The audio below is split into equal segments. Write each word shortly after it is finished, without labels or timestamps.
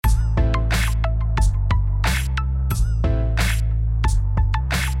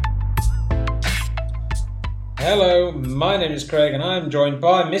Hello, my name is Craig and I'm joined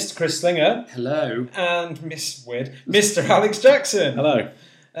by Mr. Chris Slinger. Hello. And Mr. Alex Jackson. Hello.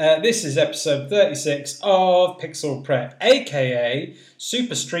 This is episode 36 of Pixel Prep, aka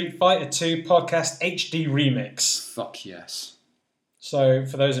Super Street Fighter 2 Podcast HD Remix. Fuck yes. So,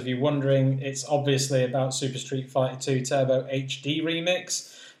 for those of you wondering, it's obviously about Super Street Fighter 2 Turbo HD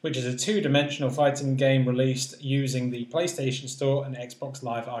Remix, which is a two-dimensional fighting game released using the PlayStation Store and Xbox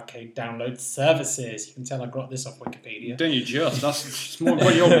Live Arcade download services. You can tell I got this off Wikipedia. Don't you just? That's more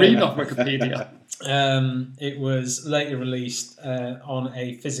what you're reading off Wikipedia. It was later released on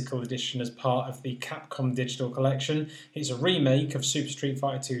a physical edition as part of the Capcom Digital Collection. It's a remake of Super Street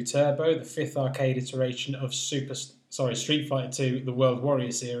Fighter 2 Turbo, the fifth arcade iteration of Street Fighter 2, the World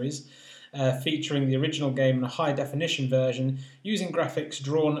Warrior series, featuring the original game in a high-definition version, using graphics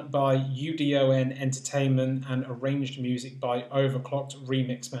drawn by UDON Entertainment and arranged music by Overclocked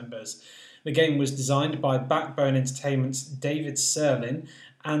Remix members. The game was designed by Backbone Entertainment's David Serlin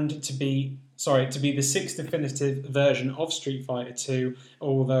and to be the sixth definitive version of Street Fighter 2,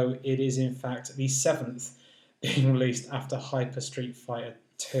 although it is in fact the seventh being released after Hyper Street Fighter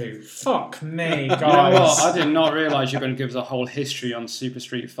 2. Fuck me, guys. You know what? I did not realise you were going to give us a whole history on Super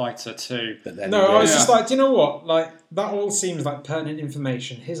Street Fighter 2. I was just like, do you know what? Like, that all seems like pertinent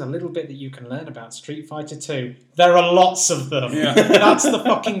information. Here's a little bit that you can learn about Street Fighter 2. There are lots of them. Yeah. That's the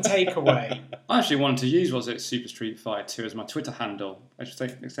fucking takeaway. I actually wanted to use Super Street Fighter 2 as my Twitter handle,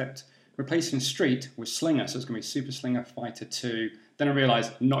 except replacing Street with Slinger, so it's going to be Super Slinger Fighter 2. Then I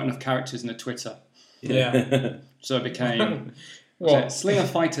realised not enough characters in the Twitter. Yeah. So it became What? Slinger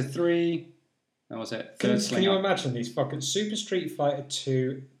Fighter 3. That was it. Can Slinger. you imagine these fucking Super Street Fighter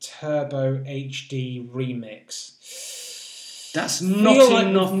 2 Turbo HD Remix? That's Feel not like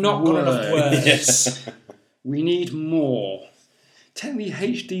enough we've not got enough words. Yes. We need more. Technically,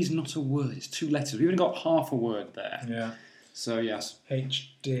 HD's not a word. It's two letters. We've even got half a word there. Yeah. So, yes.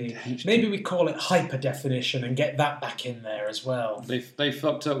 HD. Maybe we call it hyper definition and get that back in there as well. They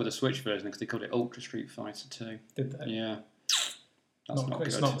fucked up with the Switch version because they called it Ultra Street Fighter 2. Did they? Yeah. That's not good.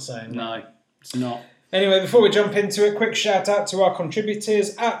 It's not the same. No, it's not. Anyway, before we jump into it, quick shout out to our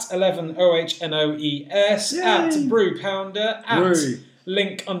contributors at 11OHNOES, at Brew Pounder, at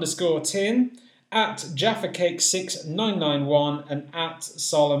Link_tin, at JaffaCake6991, and at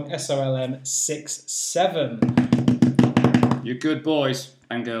Solemn SOLM67. You're good boys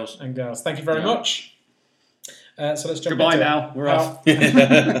and girls. Thank you very much. So let's jump Goodbye into now. it. We're off.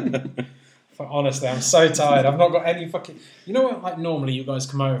 Honestly, I'm so tired. I've not got any fucking... You know what, like, normally you guys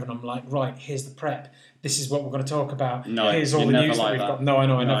come over and I'm like, right, here's the prep. This is what we're going to talk about. No, here's all the news that we've got. No, I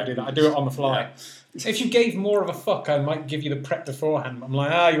know, I never do that. I do it on the fly. Yeah. If you gave more of a fuck, I might give you the prep beforehand. I'm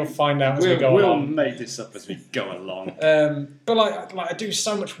like, you'll find out as we go We'll along. make this up as we go along. But like I do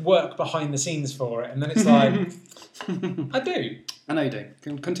so much work behind the scenes for it, and then it's like, I do. I know you do.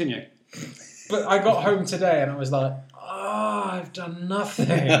 Continue. But I got home today and I was like, I've done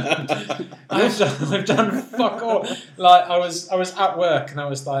nothing. I've done fuck all. Like I was at work and I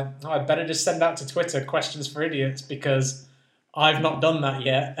was like, I better just send out to Twitter questions for idiots because I've not done that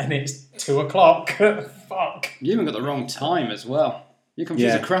yet and it's 2:00. Fuck. You even got the wrong time as well. You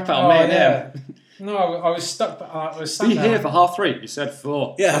confused the crap out of Oh, me and yeah. him. No, I was stuck. I was sat Be there. here for 3:30. You said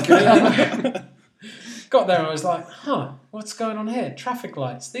 4. Yeah. Got there and I was like, what's going on here? Traffic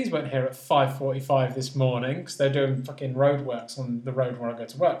lights. These weren't here at 5:45 this morning because they're doing fucking roadworks on the road where I go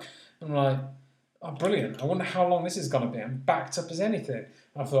to work. I'm like, oh, brilliant. I wonder how long this is going to be. I'm backed up as anything.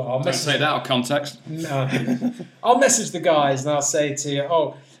 I thought, I'll Don't message... say that out of context. No. I'll message the guys and I'll say to you,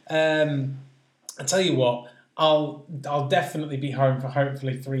 I tell you what, I'll definitely be home for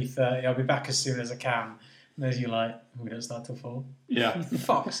hopefully 3:30. I'll be back as soon as I can. And as you're like, we don't start till 4. Yeah.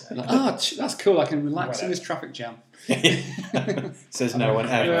 Fuck's sake. That's cool. I can relax in this traffic jam. Says no one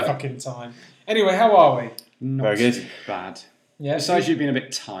ever. Fucking time. Anyway, how are we? Not Very good. too bad. Yeah. Besides you being a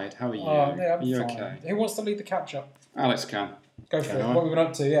bit tired, how are you? Yeah, I'm you fine. okay? Who wants to lead the catch up? Alex can. Go for it. on. What have we been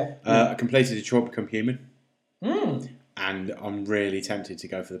up to? Yeah. I completed Detroit Become Human, Mm. and I'm really tempted to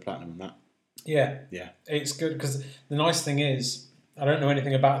go for the platinum on that. Yeah. Yeah. It's good because the nice thing is, I don't know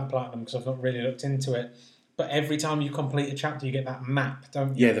anything about the platinum because I've not really looked into it. But every time you complete a chapter, you get that map,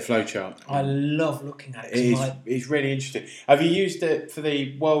 don't you? Yeah, the flowchart. I love looking at it. It's really interesting. Have you used it for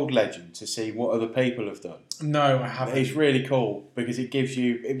the World Legend to see what other people have done? No, I haven't. It's really cool because it gives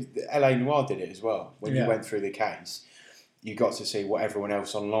you... LA Noire did it as well. When you went through the case, you got to see what everyone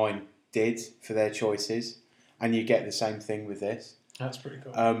else online did for their choices, and you get the same thing with this. That's pretty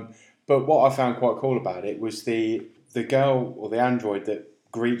cool. But what I found quite cool about it was the girl or the android that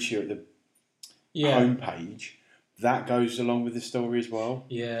greets you at the homepage. that goes along with the story as well.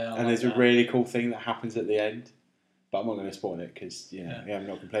 Yeah, and there's a really cool thing that happens at the end. But I'm not going to spoil it because I've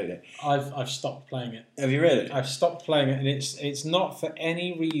not completed it. I've stopped playing it. Have you really? I've stopped playing it, and it's not for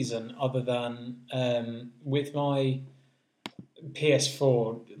any reason other than with my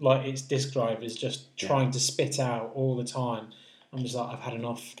PS4, like its disk drive is just trying to spit out all the time. I'm just like, I've had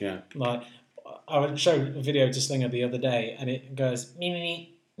enough. Yeah. Like, I showed a video to Slinger the other day, and it goes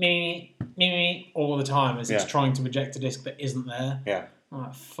me all the time as it's trying to eject a disc that isn't there. Yeah. I'm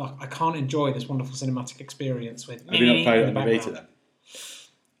like, fuck, I can't enjoy this wonderful cinematic experience with. Have you not played it on the Vita then?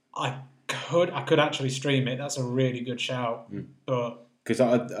 I could actually stream it. That's a really good shout, but because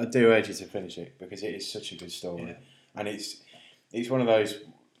I do urge you to finish it because it is such a good story, and it's one of those.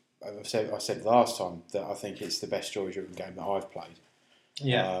 I said last time that I think it's the best story-driven game that I've played.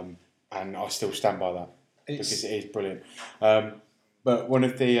 Yeah, and I still stand by that because it is brilliant. But one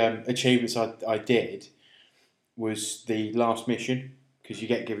of the achievements I did was the last mission, because you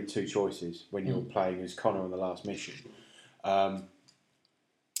get given two choices when you're playing as Connor on the last mission.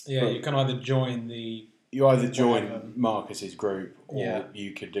 You can either join the... You either join Marcus's group or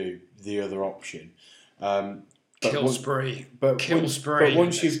you could do the other option. Kill spree. But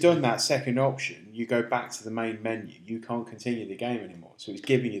once you've done that second option, you go back to the main menu. You can't continue the game anymore. So it's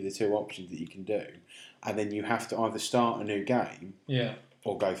giving you the two options that you can do. And then you have to either start a new game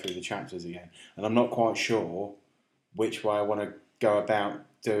or go through the chapters again. And I'm not quite sure which way I want to go about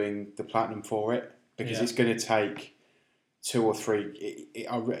doing the platinum for it, because it's going to take 2 or 3...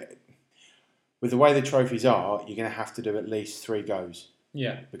 with the way the trophies are, you're going to have to do at least 3 goes.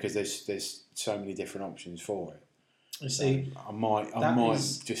 Yeah. Because there's so many different options for it. You see, I might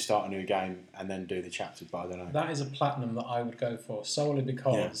just start a new game and then do the chapters, but I don't know. That is a platinum that I would go for, solely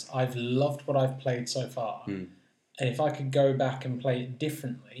because I've loved what I've played so far. And if I could go back and play it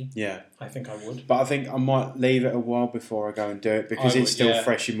differently, I think I would. But I think I might leave it a while before I go and do it, because it's still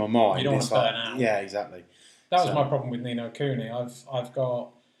fresh in my mind. You don't want to burn out. Yeah, exactly. That was my problem with Ni no Kuni. I've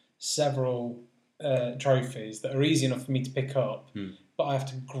got several trophies that are easy enough for me to pick up, but I have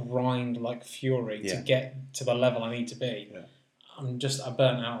to grind like fury to get to the level I need to be. Yeah. I'm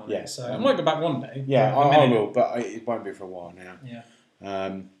burnt out on it. So I might go back one day. Yeah, I will, but it won't be for a while now. Yeah.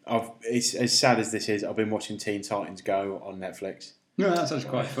 It's as sad as this is. I've been watching Teen Titans Go on Netflix. No, that's actually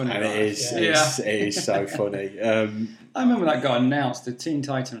quite funny. And it is so funny. I remember that got announced. The Teen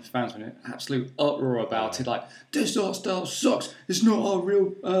Titans fans were in an absolute uproar about it. Like, this art style sucks. It's not our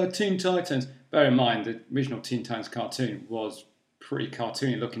real Teen Titans. Bear in mind, the original Teen Titans cartoon was pretty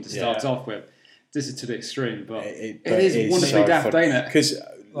cartoony looking to start off with. This is to the extreme, but it is wonderfully daft, ain't it? Because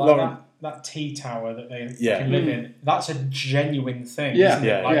that T tower that they can live in, that's a genuine thing, isn't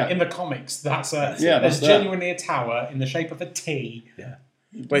it? In the comics, there's genuinely a tower in the shape of a T. Yeah.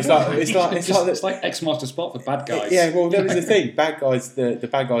 But it's like X-Master Spot for bad guys. Well, that was the thing. Bad guys, the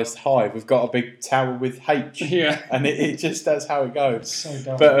bad guys hive. We've got a big tower with H. Yeah. And it just, that's how it goes. So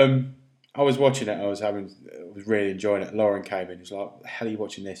dumb. But I was watching it. I was really enjoying it. Lauren came in and was like, "What the hell are you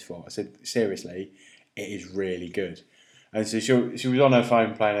watching this for?" I said, "Seriously, it is really good." And so she was on her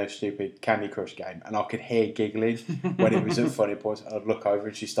phone playing her stupid Candy Crush game, and I could hear giggling when it was at funny points. And I'd look over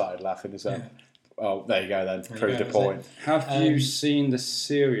and she started laughing as well. Yeah. Oh, there you go then. Proved a point. Have you seen the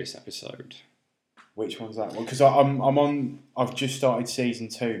serious episode? Which one's that one? Because I've just started season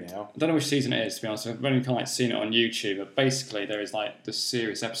 2 now. I don't know which season it is, to be honest. I've only kind of seen it on YouTube. But basically, there is like the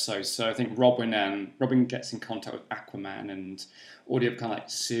serious episodes. So I think Robin gets in contact with Aquaman, and all the other kind of like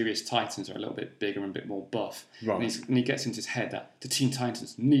serious Titans are a little bit bigger and a bit more buff. Right. And he gets into his head that the Teen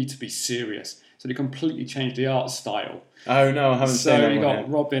Titans need to be serious. So they completely changed the art style. Oh no, I haven't seen that. So you got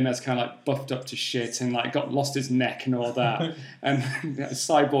Robin that's kind of like buffed up to shit and like lost his neck and all that. And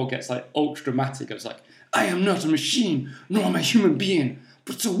Cyborg gets like ultra dramatic. It's like, I am not a machine, nor am I a human being,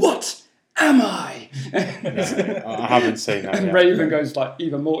 but so what am I? I haven't seen that. And yet. Raven goes like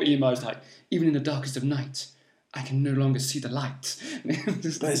even more emo. It's like, even in the darkest of night, I can no longer see the light.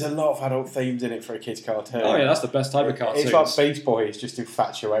 There's a lot of adult themes in it for a kid's cartoon. Oh yeah, that's the best type of cartoon. It's like Beast Boy is just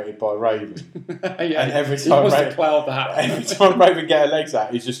infatuated by Raven. Yeah, and every time Raven get her legs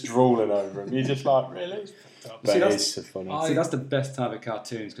out, he's just drooling over him. You're just like, really? But it's so funny. See, that's the best type of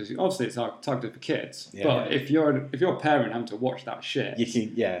cartoons, because obviously it's targeted for kids. Yeah. But if you're a parent having to watch that shit,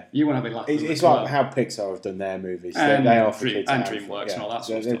 you want to be laughing. It's like how Pixar have done their movies. They are for kids and DreamWorks and all that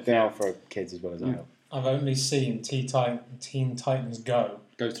sort of stuff. They are for kids as well as adults. I've only seen Teen Titans Go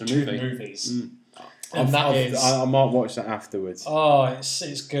to the movies. And I might watch that afterwards. Oh,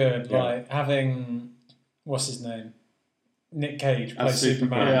 it's good. Yeah. Like having, what's his name? Nick Cage play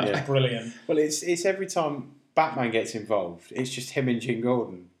Superman. Brilliant. Well, it's every time Batman gets involved, it's just him and Jim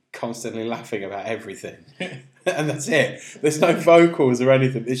Gordon constantly laughing about everything. And that's it. There's no vocals or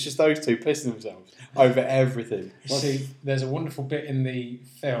anything. It's just those two pissing themselves over everything. See, there's a wonderful bit in the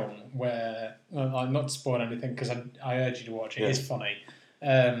film where, I'm not to spoil anything because I urge you to watch it. It's funny.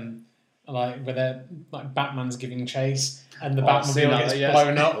 Like where they're like Batman's giving chase and the Batmobile gets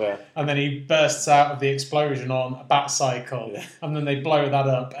blown up, and then he bursts out of the explosion on a bat cycle, and then they blow that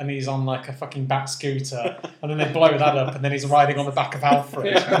up, and he's on like a fucking bat scooter, and then they blow that up, and then he's riding on the back of Alfred.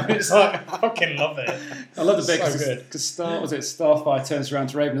 It's like, I fucking love it. I love the bit because Starfire turns around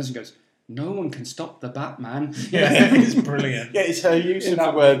to Raven and goes, "No one can stop the Batman." Yeah, it's brilliant. Yeah, it's her use of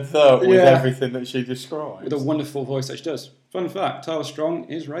the word "the" with everything that she describes. With a wonderful voice that she does. Fun fact, Tara Strong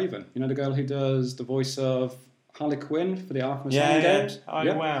is Raven. You know the girl who does the voice of Harley Quinn for the Arkham Asylum games?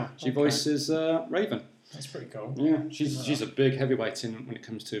 Oh, wow. She voices Raven. That's pretty cool. Yeah, she's a big heavyweight when it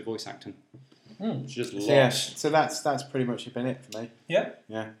comes to voice acting. She just loves. Yeah, so that's pretty much been it for me. Yeah?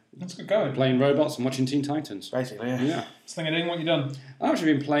 Yeah. That's good going. Playing robots and watching Teen Titans. Basically, yeah. This thing of doing what you've done. I've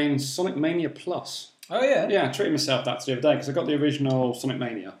actually been playing Sonic Mania Plus. Oh, yeah? Yeah, I treated myself that the other day because I got the original Sonic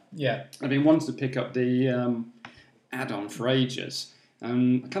Mania. Yeah. I've been wanting to pick up the add-on for ages. I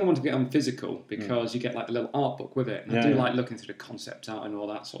kind of want to get on physical because you get like the little art book with it. And I do like looking through the concept art and all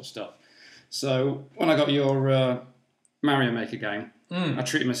that sort of stuff. So when I got your Mario Maker game, I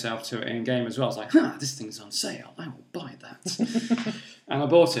treated myself to it in game as well. I was like, this thing's on sale. I will buy that. And I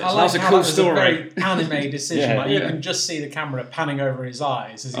bought it. I So like that was a how cool that was story. a very anime decision. You can just see the camera panning over his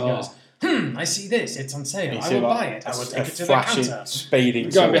eyes as he goes, I see this. It's on sale. I will buy it. I will take it to the counter. Speeding.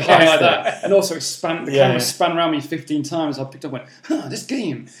 Going behind like that. And also the camera span around me 15 times. I picked up and went, this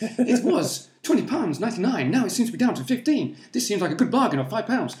game, it was £20.99. Now it seems to be down to 15. This seems like a good bargain of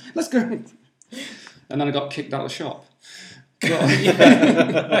 £5. Let's go. And then I got kicked out of the shop. But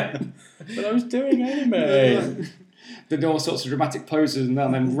I was doing anime. Did all sorts of dramatic poses and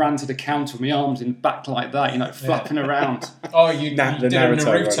then ran to the counter with my arms in back like that, flapping around. Oh, you did a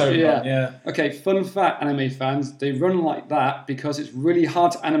Naruto run. Yeah. Okay, fun fact, anime fans, they run like that because it's really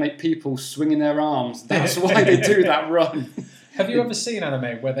hard to animate people swinging their arms. That's why they do that run. Have you ever seen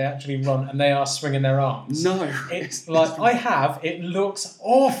anime where they actually run and they are swinging their arms? No. It's like, I have, it looks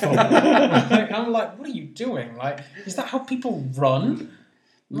awful. I'm like, what are you doing? Like, is that how people run?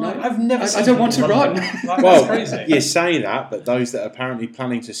 No, I've never seen I don't want to run. Well, that's crazy. You say that, but those that are apparently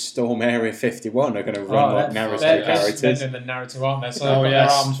planning to storm Area 51 are going to run like Naruto characters. They're doing the Naruto, aren't they? So they've got their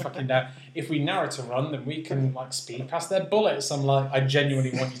arms fucking down. If we Naruto run, then we can like speed past their bullets. I'm like, I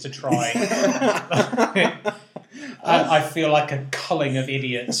genuinely want you to try. I feel like a culling of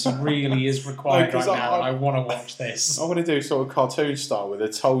idiots really is required right now, and I want to watch this. I want to do sort of cartoon style with a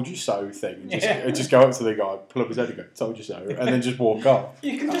 "told you so" thing. Just go up to the guy, pull up his head, and go "told you so," and then just walk off.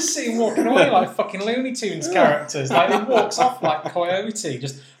 You can just see him walking away like fucking Looney Tunes characters. Like he walks off like Coyote,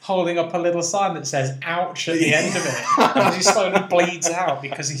 just holding up a little sign that says "ouch" at the end of it, and he slowly bleeds out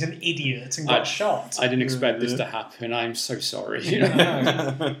because he's an idiot and got shot. I didn't expect this to happen. I'm so sorry.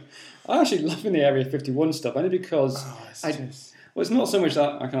 I'm actually loving the Area 51 stuff, only because it's not so much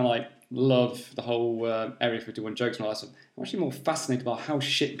that I kind of like love the whole Area 51 jokes and all that stuff. I'm actually more fascinated about how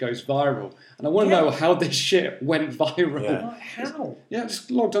shit goes viral, and I want to know how this shit went viral. Like, how? Yeah, I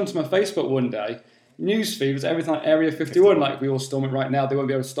just logged onto my Facebook one day. Newsfeed was everything like Area 51. Like, if we all storm it right now, they won't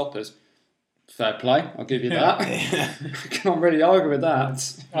be able to stop us. Fair play, I'll give you that. I can't really argue with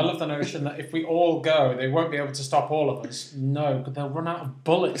that. I love the notion that if we all go, they won't be able to stop all of us. No, because they'll run out of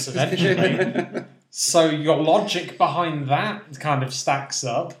bullets eventually. So your logic behind that kind of stacks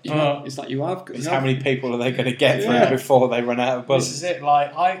up. It's like you have. How many people are they going to get through before they run out of bullets? This is it.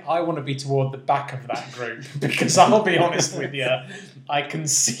 Like I want to be toward the back of that group because I'll be honest with you, I can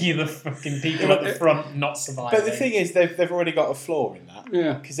see the fucking people at the front not surviving. But the thing is, they've already got a flaw in that.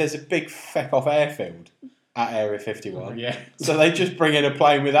 Yeah. Because there's a big feck off airfield at Area 51. Yeah. So they just bring in a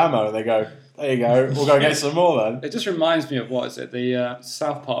plane with ammo and they go, there you go, we'll go get some more then. It just reminds me of, what is it, the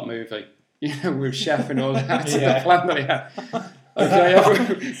South Park movie, with Chef and all that, the plan that he had.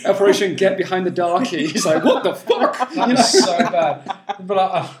 Okay, Operation Get Behind the Darkie. He's like, what the fuck? That's so bad.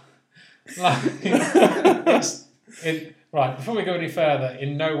 But right, before we go any further,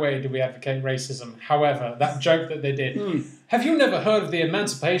 in no way do we advocate racism. However, that joke that they did, have you never heard of the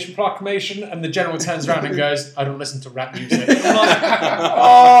Emancipation Proclamation? And the general turns around and goes, I don't listen to rap music. I'm like,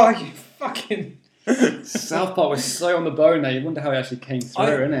 oh, you fucking... South Park was so on the bone there. You wonder how he actually came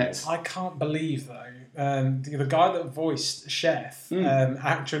through, innit? I can't believe, though, the guy that voiced Chef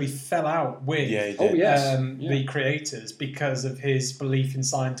actually fell out with the creators because of his belief in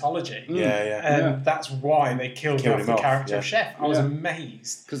Scientology. That's why they killed off the character of Chef. I was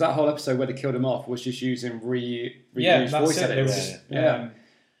amazed. Because that whole episode where they killed him off was just using reused voice edits.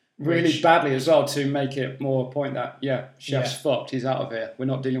 really Which- badly as well to make it more a point that chef's Yeah. fucked. He's out of here. We're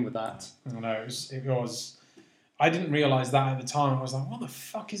not dealing with that. I don't know. It was. I didn't realise that at the time. I was like, what the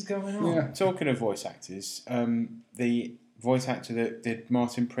fuck is going on? Yeah. Talking of voice actors, the voice actor that did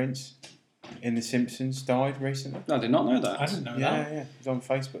Martin Prince in The Simpsons died recently. No, I did not know that. I didn't know Yeah, that. yeah. It was on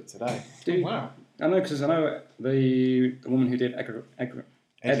Facebook today. Dude, Wow. I know because I know the woman who did Edna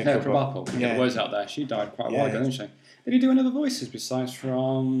Krabappel, Yeah. the words out there. She died quite a Yeah, while ago, yeah. didn't she? Did he do any other voices besides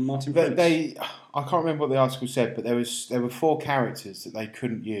from Martin Prince? I can't remember what the article said, but there were 4 characters that they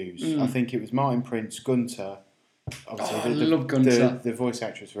couldn't use. I think it was Martin Prince, Gunter. Obviously, I love Gunter. The voice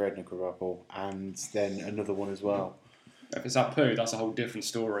actress for Edna Krabappel, and then another one as well. If it's Apu, that's a whole different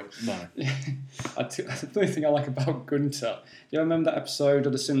story. No. The only thing I like about Gunter, do you remember that episode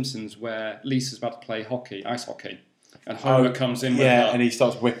of The Simpsons where Lisa's about to play ice hockey, and Homer comes in with her? and he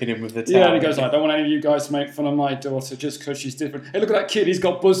starts whipping him with the towel. Yeah, and he goes like, I don't want any of you guys to make fun of my daughter just because she's different. Hey, look at that kid, he's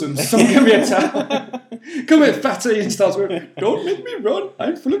got bosoms. Someone give me a towel. Come here, fatty. And starts going, don't make me run.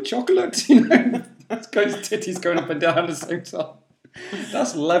 I'm full of chocolate. You know, his titties going up and down at the same time.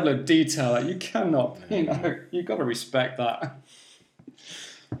 That's the level of detail that you cannot, you've got to respect that.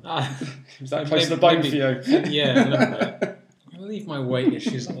 Is that close to the bone for you? Yeah, a little bit. Leave my weight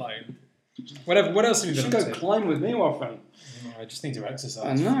issues alone. Whatever. What else have You you should been go up to? climb with me, my friend. I just need to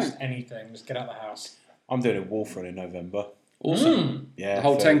exercise. I know. Just anything. Just get out of the house. I'm doing a wolf run in November. Awesome. Yeah, The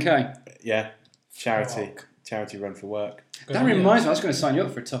whole for- 10K. Yeah, charity Fuck. run for work. Good That on you. reminds me, I was going to sign you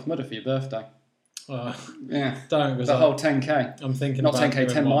up for a Tough Mudder for your birthday. Yeah. Don't, because The whole 10K. I'm thinking Not about 10K, doing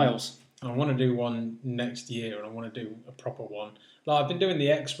 10 one. miles. I want to do one next year, and I want to do a proper one. Like I've been doing the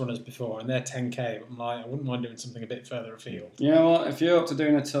X runners before, and they're 10K. But I'm like, I wouldn't mind doing something a bit further afield. You know what? If you're up to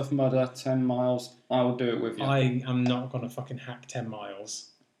doing a Tough Mudder 10 miles, I will do it with you. I am not going to fucking hack 10 miles.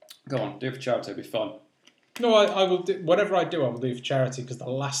 Go on, do it for charity, it'll be fun. No, I will do whatever I do. I will do for charity because the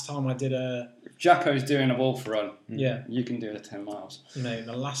last time I did If Jacko's doing a wolf run, yeah, you can do the 10 miles. mate,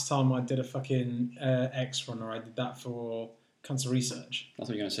 the last time I did a fucking X runner, I did that for cancer research. I thought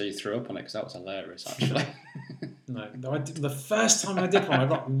you were going to say you threw up on it because that was hilarious, actually. No, the first time I did one, I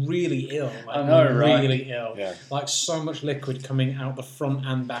got really ill. Like, I know, right? Really ill. Yeah. Like so much liquid coming out the front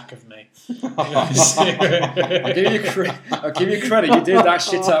and back of me. I'll give you credit, you did that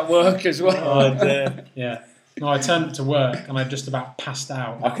shit at work as well. Yeah. No, I turned up to work and I just about passed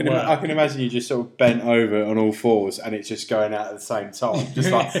out. I at can work. I can imagine you just sort of bent over on all fours and it's just going out at the same time, just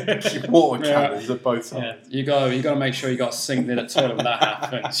like water Yeah. cannons at both sides. Yeah. You got to make sure you got synced in the toilet when that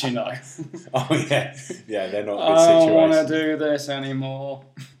happens, you know. Oh yeah, yeah, they're not I good don't want to situations. do this anymore.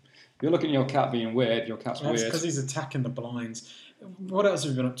 You're looking at your cat being weird. Your cat's That's weird. because he's attacking the blinds. What else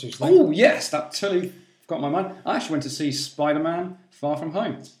have you been up to? Slade? Oh yes, that totally got my mind. I actually went to see Spider-Man: Far From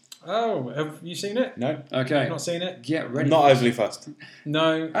Home. Oh, have you seen it? No, Okay, You've not seen it? get I'm ready. not for this. overly fussed.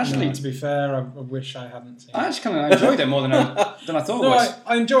 No. Actually- no, to be fair, I wish I hadn't seen I it. actually kind of enjoyed it more than I thought it No, was.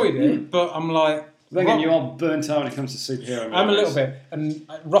 I enjoyed it, but I'm like... Then again, you are burnt out when it comes to superhero movies. I'm a little bit.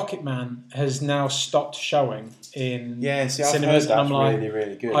 And Rocket Man has now stopped showing in Yeah, see, I've heard cinemas, that's and I'm like, really,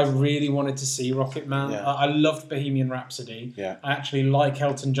 really good. I really wanted to see Rocket Man. Yeah. I loved Bohemian Rhapsody. Yeah. I actually like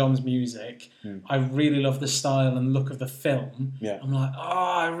Elton John's music. I really love the style and look of the film. Yeah. I'm like,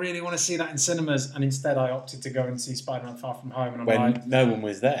 I really want to see that in cinemas. And instead I opted to go and see Spider-Man Far From Home. And I'm when like, no one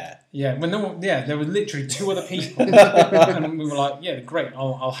was there. yeah, when no one, yeah, there were literally 2 other people. And we were like, yeah, great,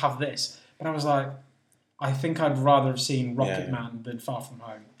 I'll have this. But I was like, I think I'd rather have seen Rocket Yeah. Man than Far From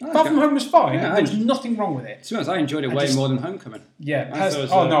Home. Oh, Far From Home was fine. Yeah, There's nothing wrong with it. To be honest, I enjoyed it I way just- more than Homecoming. Yeah. I thought it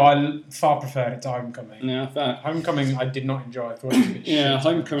was, I far preferred it to Homecoming. Yeah, fair. Homecoming I did not enjoy. I thought it was a bit Yeah, shit.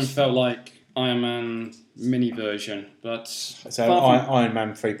 Homecoming felt like Iron Man mini version, but So Far From- Iron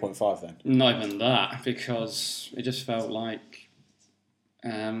Man 3.5 then. not even that, because it just felt like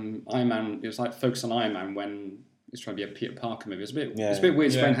Iron Man. It was like focused on Iron Man when it's trying to be a Peter Parker movie. It's a bit, Yeah. it's a bit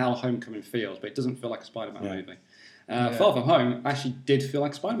weird to Yeah. explain how Homecoming feels, but it doesn't feel like a Spider-Man Yeah. movie. Yeah. Far From Home actually did feel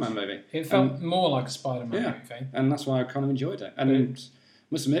like a Spider-Man movie. It felt more like a Spider-Man Yeah. movie. And that's why I kind of enjoyed it. And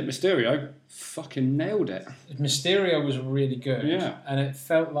must admit, Mysterio fucking nailed it. Mysterio was really good. Yeah. And it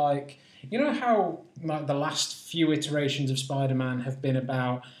felt like, you know how like the last few iterations of Spider-Man have been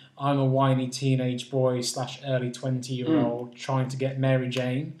about I'm a whiny teenage boy / early 20-year-old trying to get Mary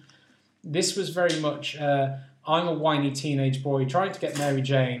Jane. This was very much I'm a whiny teenage boy trying to get Mary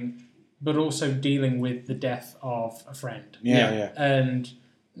Jane, but also dealing with the death of a friend. Yeah, Yeah. yeah. And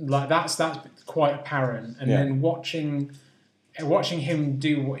like that's quite apparent. And Yeah. then watching him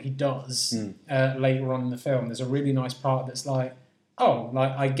do what he does later on in the film, there's a really nice part that's like, oh,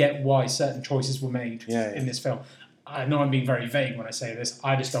 like I get why certain choices were made Yeah, yeah. in this film. I know I'm being very vague when I say this.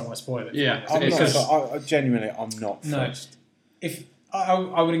 I just don't want to spoil it. for Yeah. you. I'm Because- not, I genuinely, I'm not No. fussed. If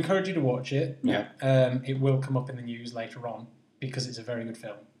I would encourage you to watch it. Yeah. It will come up in the news later on because it's a very good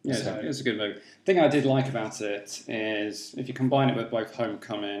film. Yeah, So, it's a good movie. The thing I did like about it is if you combine it with both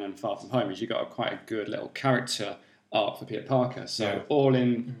Homecoming and Far From Home, is you got quite a good little character arc for Peter Parker. So all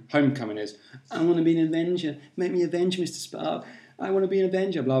in Homecoming is, I want to be an Avenger. Make me Avenger, Mr. Stark. I want to be an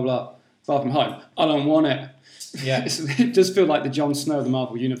Avenger, blah, blah. Far From Home, I don't want it. Yeah. It does feel like the Jon Snow of the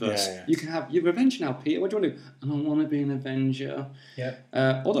Marvel Universe. Yeah. You can have your Avenger now, Peter. What do you want to do? I don't want to be an Avenger.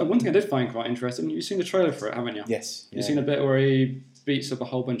 Yeah. Although one thing I did find quite interesting, you've seen the trailer for it, haven't you? Yes. You've seen a bit where he beats up a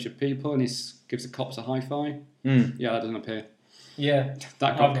whole bunch of people and he gives the cops a high five. Yeah, that doesn't appear. Yeah.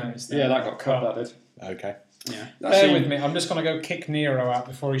 That I've got noticed that. yeah, that got cut. That did. Okay. Yeah. Bear with me. I'm just going to go kick Nero out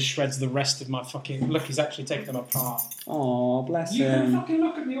before he shreds the rest of my fucking... Look, he's actually taken them apart. Oh, bless You can him. fucking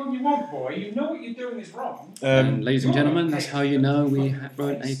look at me all you want, boy. You know what you're doing is wrong. And ladies and gentlemen, that's how you know we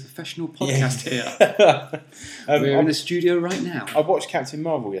run a professional podcast here. We're in the studio right now. I watched Captain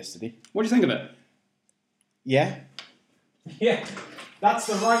Marvel yesterday. What do you think of it? Yeah. Yeah. That's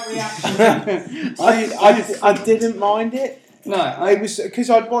the right reaction. I didn't mind it. No, It was because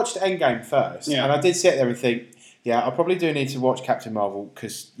I'd watched Endgame first, Yeah. and I did sit there and think, yeah, I probably do need to watch Captain Marvel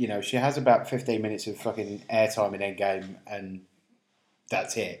because she has about 15 minutes of fucking airtime in Endgame, and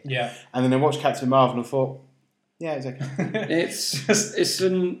that's it. Yeah. And then I watched Captain Marvel and thought, yeah, it's okay. it's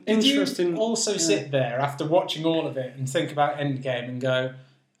an interesting. Did you also sit there after watching all of it and think about Endgame and go,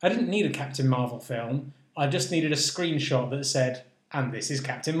 I didn't need a Captain Marvel film. I just needed a screenshot that said, and this is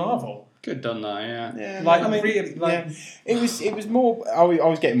Captain Marvel. Good done there, yeah. Yeah, Like, I mean, really, like... yeah. It was more. I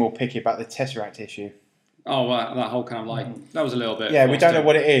was getting more picky about the Tesseract issue. Oh, wow, that whole kind of like that was a little bit. Yeah, we don't know forced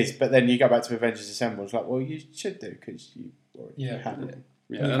what it is, but then you go back to Avengers Assemble. It's like, well, you should do because you already had it. in.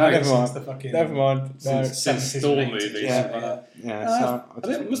 Yeah, Never no, never mind. The fucking, Never mind. No. since 70s Thor and 80s. movies. Yeah. So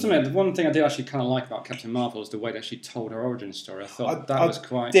I must admit, the one thing I did actually kind of like about Captain Marvel is the way that she told her origin story. I thought that was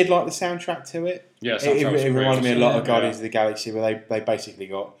quite. Did like the soundtrack to it. Yeah, It soundtrack was reminded me a great. lot of Guardians of the Galaxy, where they basically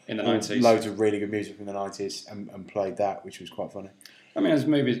got In the 90s. loads of really good music from the 90s and played that, which was quite funny. I mean, as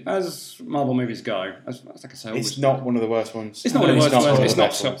Marvel movies go, as like I say, It's not one of the worst ones. It's not one of the worst ones. It's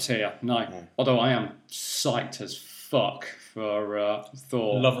not best top ones. tier. No. Although I am psyched as fuck for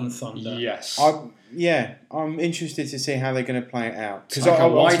Thor. Love and Thunder. Yes. I'm interested to see how they're going to play it out. Because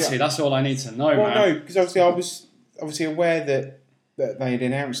Whitey, that's all I need to know, Well, man. no, because obviously I was aware that they had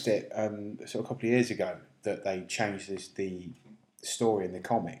announced it sort of a couple of years ago that they changed the story in the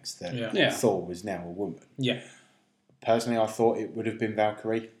comics that Yeah. Thor was now a woman. Yeah. Personally, I thought it would have been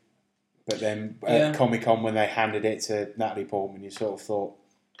Valkyrie, but then Yeah. at Comic-Con when they handed it to Natalie Portman, you sort of thought,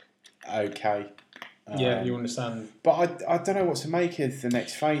 okay. Yeah, you understand. But I don't know what to make of the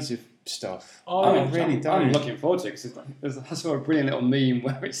next phase of stuff. Oh, I really don't. I'm looking forward to it because I saw a brilliant little meme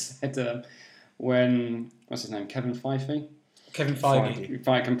where it said when what's his name, Kevin Feige. Kevin Feige. If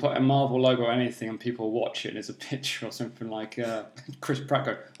I can put a Marvel logo or anything and people watch it, and there's a picture or something like Chris Pratt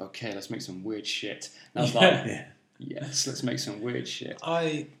go, okay, let's make some weird shit. And I was like, Yeah. yes, let's make some weird shit.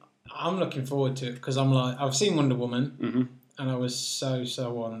 I'm looking forward to it because I'm like, I've seen Wonder Woman Mm-hmm. and I was so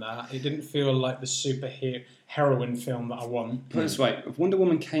on that. It didn't feel like the superhero heroine film that I want. Put it this way, if Wonder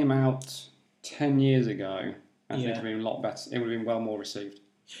Woman came out 10 years ago, I think it Yeah. would have been a lot better. It would have been well more received.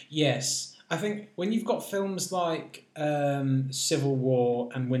 Yes. I think when you've got films like Civil War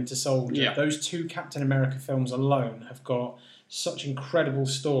and Winter Soldier, Yeah. those two Captain America films alone have got such incredible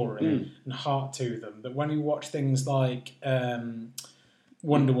story and heart to them that when you watch things like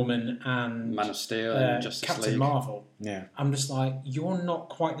Wonder Woman and Man of Steel and Justice Captain League. Marvel, Yeah. I'm just like, you're not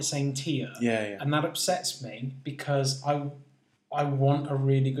quite the same tier. Yeah. And that upsets me because I want a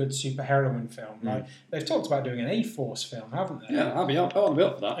really good superheroine film. Like they've talked about doing an A-Force film, haven't they? Yeah, I'll be up for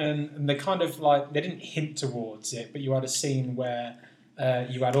that. And they kind of like they didn't hint towards it, but you had a scene where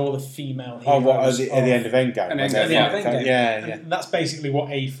you had all the female heroes. Oh, what at the end of Endgame? And when Endgame, they're yeah. fighting- Yeah. And that's basically what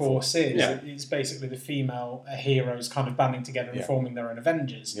A-Force is. Yeah. It's basically the female heroes kind of banding together and Yeah. forming their own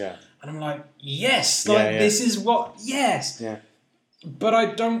Avengers. Yeah. And I'm like, yes, Yeah, like yeah. this is what, yes. Yeah. But I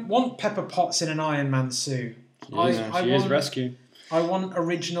don't want Pepper Potts in an Iron Man suit. She is rescue. I want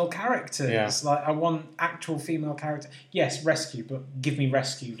original characters. Yeah. Like I want actual female character. Yes, rescue, but give me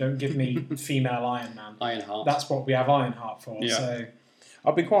rescue. Don't give me female Iron Man. Ironheart. That's what we have Ironheart for. Yeah. So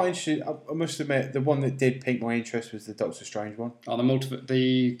I've been quite interested. I must admit, the one that did pique my interest was the Doctor Strange one. Oh, I must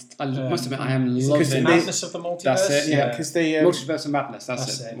admit, I am is it loving the it. madness of the multiverse? That's it, Yeah, because Multiverse of Madness. That's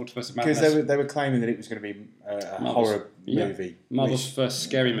That's it. it. Multiverse of because Madness. they were claiming that it was going to be a Marvel's- horror yeah. movie. Marvel's first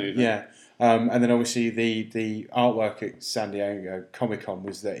scary movie. Yeah. And then obviously the artwork at San Diego Comic Con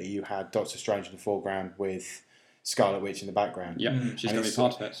was that you had Doctor Strange in the foreground with Scarlet Witch in the background. Yeah, she's going to be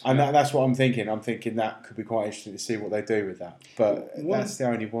part of it. And that's what I'm thinking. I'm thinking that could be quite interesting to see what they do with that. But that's the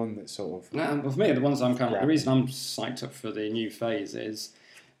only one that sort of... No, for me, the ones I'm the reason I'm psyched up for the new phase is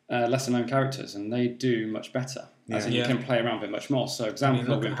lesser known characters, and they do much better. As in you can play around with it much more. So,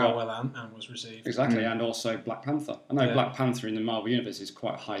 example, we've got how well Ant-Man was received. Exactly, and also Black Panther. I know Black Panther in the Marvel Universe is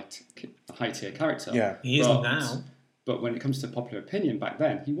quite a high tier character. Yeah, he isn't now. But when it comes to popular opinion, back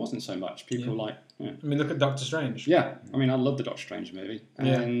then he wasn't so much. People like. I mean, look at Doctor Strange. Yeah, I mean, I love the Doctor Strange movie,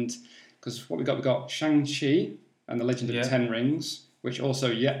 and because what we got Shang-Chi and the Legend of the Ten Rings, which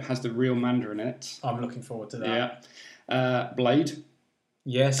also has the real Mandarin in it. I'm looking forward to that. Yeah, Blade.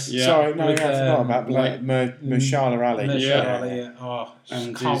 Yes. Yeah. Sorry, no, I forgot about Blade. Mahershala Ali. Mahershala Ali. Oh,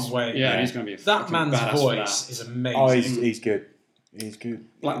 and can't wait. Yeah, he's going to be that man's voice is amazing. Oh, he's good. He's good.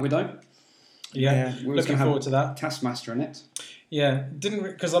 Black Widow. Yeah, looking forward to that. Taskmaster in it. Yeah,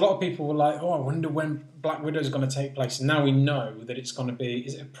 because a lot of people were like, "Oh, I wonder when Black Widow is going to take place." And now we know that it's going to be.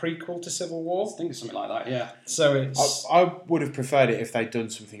 Is it a prequel to Civil War? I think it's something like that. Yeah. So it's. I would have preferred it if they'd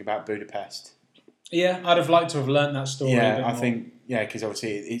done something about Budapest. Yeah, I'd have liked to have learnt that story. Yeah, I think because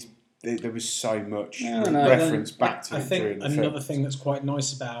obviously there was so much reference back to it. I think during the another films. thing that's quite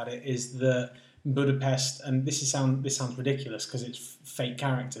nice about it is that Budapest, and this sounds ridiculous because it's fake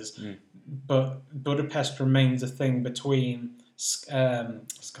characters, but Budapest remains a thing between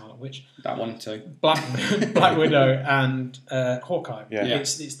Scarlet Witch, that one too, Black Widow, and Hawkeye. Yeah.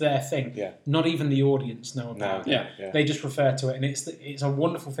 It's their thing. Yeah. Not even the audience know about it. Yeah. They just refer to it, and it's a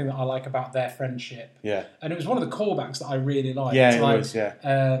wonderful thing that I like about their friendship. Yeah. And it was one of the callbacks that I really liked. Yeah, it was.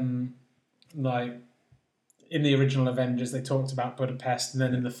 Yeah. Like in the original Avengers, they talked about Budapest, and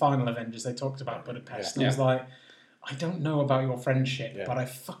then in the final Avengers, they talked about Budapest. And I was like, I don't know about your friendship, but I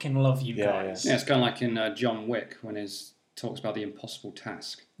fucking love you guys. Yeah, it's kind of like in John Wick when he talks about the impossible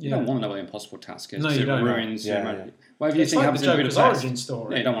task. You don't want to know what the impossible task is. No, you don't. It ruins humanity. Whatever you It's think like happens the in Joker's Budapest. origin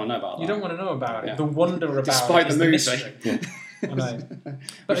story. Yeah, you don't want to know about that. You don't want to know about it. Yeah. The wonder about Despite it is the movie. mystery. I know.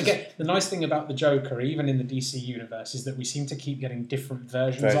 But again, the nice thing about the Joker, even in the DC universe, is that we seem to keep getting different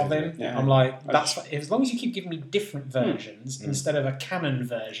versions of him. Yeah. I'm like, as long as you keep giving me different versions instead of a canon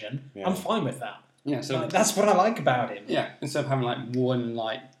version, I'm fine with that. Yeah, so that's what I like about him. Yeah, instead of having one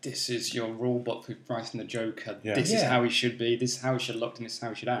this is your rule book for writing the Joker. Yeah. This is how he should be. This is how he should look, and this is how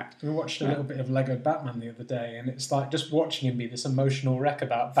he should act. We watched a little bit of Lego Batman the other day, and it's like just watching him be this emotional wreck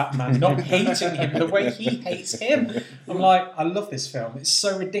about Batman, not hating him the way he hates him. I'm like, I love this film. It's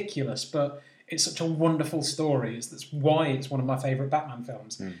so ridiculous, but it's such a wonderful story. That's why it's one of my favourite Batman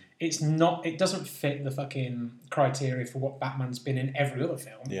films. It's not. It doesn't fit the fucking criteria for what Batman's been in every other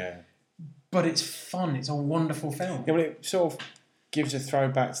film. Yeah. But it's fun. It's a wonderful film. Yeah, but it sort of gives a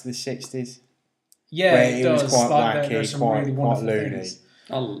throwback to the 60s. Yeah, where it does. Was quite wacky, there's some really wonderful loony. things.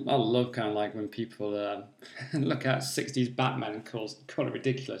 I love kind of like when people look at 60s Batman and call it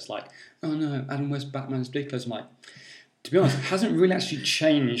ridiculous. Like, oh no, Adam West Batman's ridiculous. I'm like, to be honest, it hasn't really actually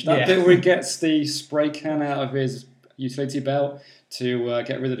changed. That bit where he gets the spray can out of his utility belt to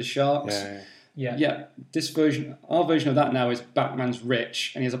get rid of the sharks. Yeah, our version of that now is Batman's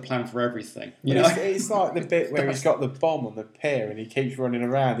rich and he has a plan for everything. It's like the bit where he's got the bomb on the pier and he keeps running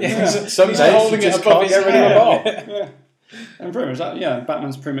around. Yeah. Some days holding it above his head. Yeah. And pretty much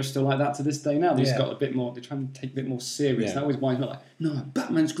Batman's pretty much still like that to this day now. He's got a bit more. They try and take a bit more serious. That always winds me up like, no,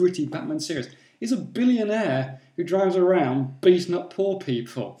 Batman's gritty, Batman's serious. He's a billionaire who drives around beating up poor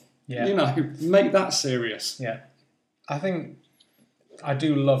people. Yeah, make that serious. Yeah, I think. I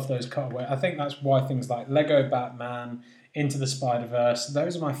do love those cutaways. I think that's why things like Lego Batman, Into the Spider-Verse,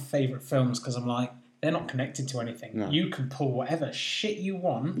 those are my favourite films because I'm like, they're not connected to anything. No. You can pull whatever shit you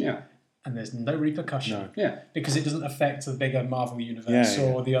want and there's no repercussion. No. Because it doesn't affect the bigger Marvel universe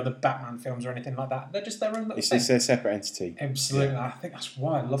or the other Batman films or anything like that. They're just their own little thing. It's a separate entity. Absolutely. I think that's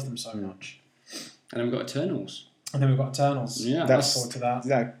why I love them so much. And then we've got Eternals. And then we've got Eternals. Yeah, that's forward to that. Is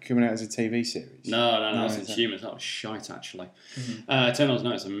that coming out as a TV series? No, it's Inhumans. That was shite, actually. Eternals,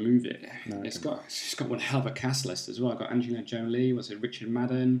 no, it's a movie. No, it's got one hell of a cast list as well. I've got Angelina Jolie, Richard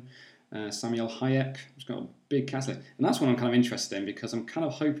Madden, Samuel Hayek. It's got a big cast list. And that's what I'm kind of interested in because I'm kind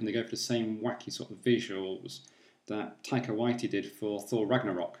of hoping they go for the same wacky sort of visuals that Taika Waititi did for Thor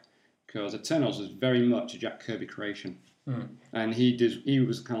Ragnarok. Because Eternals was very much a Jack Kirby creation. And he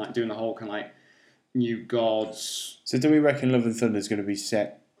was kind of like doing the whole kind of like new gods. So do we reckon Love and Thunder is going to be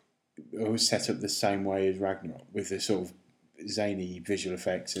set up the same way as Ragnarok with the sort of zany visual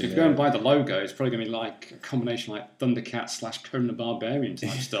effects? If you go and buy the logo, it's probably going to be like a combination like Thundercats / Conan the Barbarian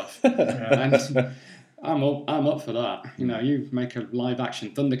type stuff. And I'm up for that. You make a live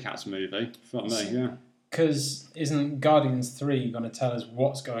action Thundercats movie. Fuck me, yeah. Because isn't Guardians 3 going to tell us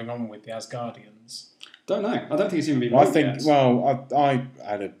what's going on with the Asgardians? Don't know. I don't think it's even been Well, I wrote think. yet. Well, I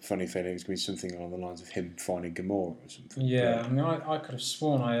had a funny feeling it was going to be something along the lines of him finding Gamora or something. Yeah, I mean, I could have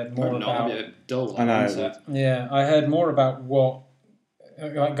sworn I heard more Probably not. about. That'd be a bit dull. I know. wouldn't it? Yeah, I heard more about what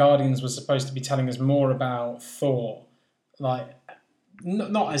like Guardians was supposed to be telling us more about Thor, like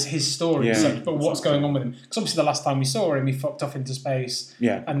not as his story, Yeah. as such, but what's going on with him. Because obviously the last time we saw him, he fucked off into space,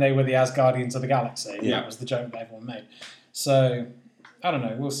 Yeah. and they were the Asgardians of the galaxy. Yeah. That was the joke that everyone made. So I don't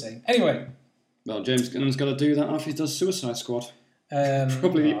know. We'll see. Anyway. Well, James Gunn's got to do that after he does Suicide Squad.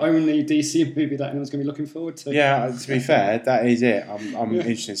 Probably the oh, only DC movie that anyone's going to be looking forward to. Yeah, to be fair, that is it. I'm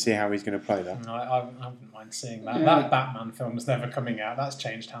interested to see how he's going to play that. no, I wouldn't mind seeing that. Yeah. That Batman film is never coming out. That's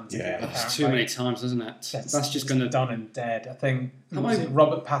changed hands Yeah. again. It's too many times, isn't it? That's just going to... done and dead. I think How was I- it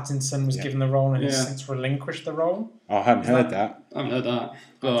Robert Pattinson was Yeah. given the role and has Yeah. since relinquished the role. I hadn't Is heard that- that. I haven't heard that. I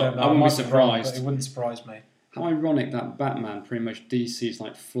But don't know. I wouldn't might be be wrong, surprised. but it wouldn't surprise me. How ironic that Batman, pretty much DC's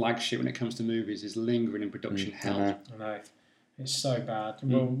like flagship when it comes to movies, is lingering in production I hell. know. I know. It's so bad.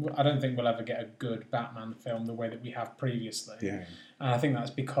 Well, I don't think we'll ever get a good Batman film the way that we have previously. Yeah. And I think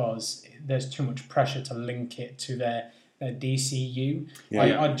that's because there's too much pressure to link it to their DCU.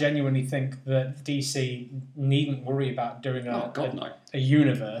 Yeah. I genuinely think that DC needn't worry about doing Oh, God, no. a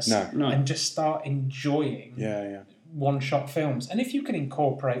universe No. No. and just start enjoying Yeah. one-shot films. And if you can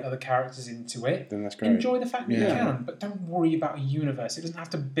incorporate other characters into it, Then that's great. enjoy the fact that you Yeah. can, but don't worry about a universe. It doesn't have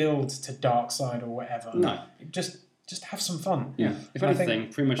to build to Darkseid or whatever. No. Just have some fun. Yeah. If I think-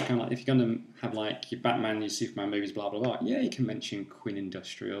 anything, pretty much kind of like, if you're going to have like your Batman, your Superman movies, blah, blah, blah, yeah, you can mention Queen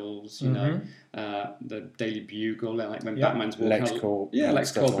Industrials, you know, the Daily Bugle, like when Yeah. Batman's walking Lex out. Corp. Yeah,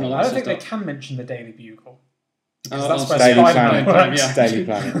 Lex stuff Corp and all like that I don't think sort they of can mention the Daily Bugle. stuff. That's where Daily Spider-Man Planet. works. Yeah. Daily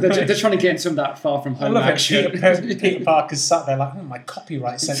Planet. They're trying to get into some of that far from I home love it. action. Peter Parker's sat there like, my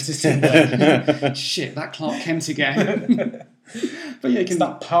copyright sense is tingling. Shit, that Clark Kent again. But yeah, you It's can.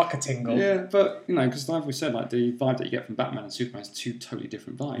 that Parker tingle. Yeah, but you know, because like we said, like the vibe that you get from Batman and Superman is two totally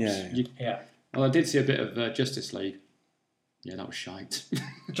different vibes. Yeah. Yeah. Well, I did see a bit of Justice League. Yeah, that was shite.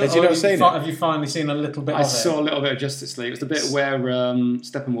 Had you not seen it? Have you finally seen a little bit I of saw it? a little bit of Justice League. It was the bit where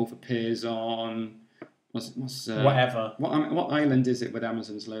Steppenwolf appears on Whatever. what island is it where the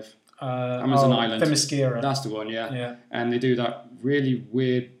Amazons live? Amazon Island. Themyscira. That's the one, yeah. Yeah. And they do that really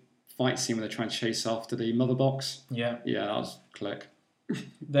weird fight scene where they try and chase after the mother box. Yeah. Yeah, that was click.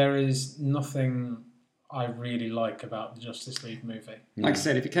 There is nothing I really like about the Justice League movie. Like I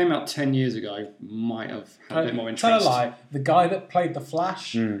said, if it came out 10 years ago, might have had a bit more interest. Tell a lie. The guy that played the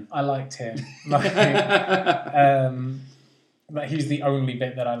Flash, I liked him. Like, but he's the only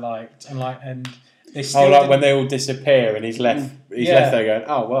bit that I liked, and they still Oh, like didn't- when they all disappear and he's left Yeah. left there going,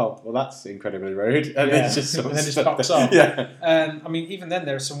 oh, well, that's incredibly rude. And Yeah. then just sort And of then just stuck pops there. off. Yeah. I mean, even then,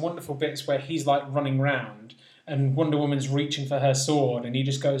 there are some wonderful bits where he's like running round, and Wonder Woman's reaching for her sword, and he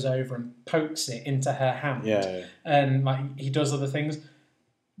just goes over and pokes it into her hand. Yeah. And like he does other things.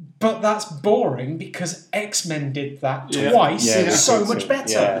 But that's boring because X-Men did that Yeah. twice. Yeah, It's so that's much it.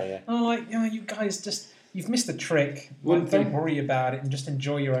 better. Yeah. And I'm like, you guys you've missed the trick. One Like, don't thing- worry about it and just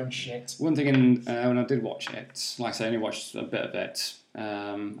enjoy your own shit. One thing when I did watch it, like I say, I only watched a bit of it.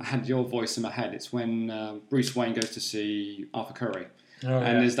 I had your voice in my head. It's when Bruce Wayne goes to see Arthur Curry. Oh,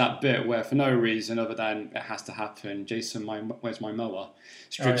 And there's that bit where, for no reason other than it has to happen, Jason, where's my mower?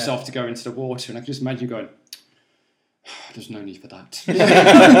 Strips yeah. off to go into the water. And I can just imagine going, there's no need for that.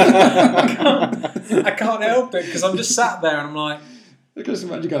 I can't help it because I'm just sat there and I'm like, I can just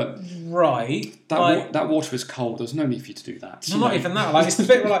imagine going, right. that water is cold. There's no need for you to do that. No, not even that. Like it's the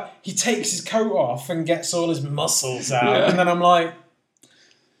bit where like he takes his coat off and gets all his muscles out, and then I'm like,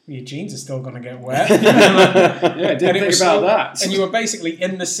 your jeans are still going to get wet. Yeah, didn't think about that. And you were basically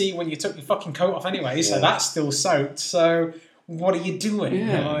in the sea when you took your fucking coat off anyway, so that's still soaked. So what are you doing?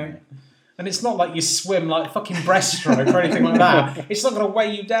 Yeah. Like, and it's not like you swim like fucking breaststroke or anything like that. It's not going to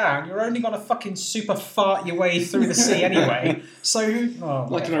weigh you down. You're only going to fucking super fart your way through the sea anyway. So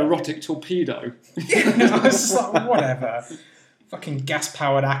Like an erotic torpedo. I was just like, whatever. Fucking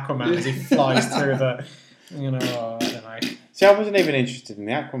gas-powered Aquaman as he flies through the, I don't know. See, I wasn't even interested in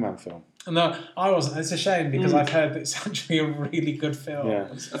the Aquaman film. No, I wasn't. It's a shame because I've heard that it's actually a really good film. Yeah.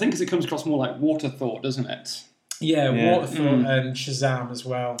 I think because it comes across more like water thought, doesn't it? Yeah, Yeah. Waterthought and Shazam as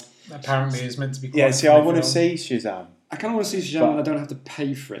well. Apparently is meant to be quite Yeah, a see, I funny want to film. see Shazam. I kind of want to see Shazam and I don't have to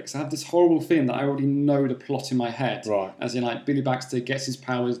pay for it. 'Cause I have this horrible feeling that I already know the plot in my head. Right. As in, like, Billy Baxter gets his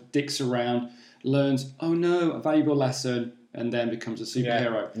powers, dicks around, learns, oh no, a valuable lesson, and then becomes a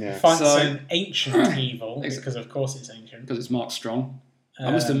superhero. Yeah. Fights So- an ancient evil, because of course it's ancient. Because it's Mark Strong. I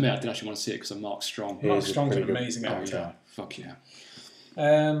must admit, I did actually want to see it because of Mark Strong. He Mark is a Strong's an pretty good amazing actor. actor. Fuck yeah.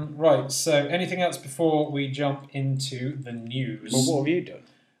 Right, so anything else before we jump into the news? Well, what have you done?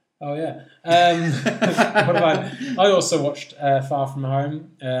 Oh yeah. What about? I also watched Far From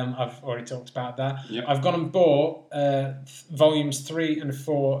Home. I've already talked about that. Yep. I've gone and bought volumes 3 and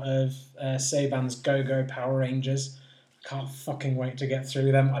 4 of Saban's Go Go Power Rangers. I can't fucking wait to get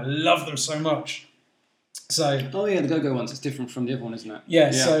through them. I love them so much. So. Oh yeah, the Go-Go ones. It's different from the other one, isn't it?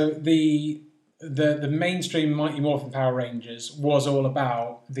 Yeah. So the mainstream Mighty Morphin Power Rangers was all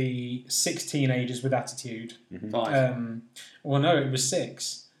about the 6 teenagers with attitude. 5. Well, no, it was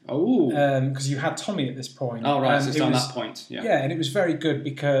 6. Oh. Because you had Tommy at this point. Oh right, so it's on that point. Yeah. Yeah, and it was very good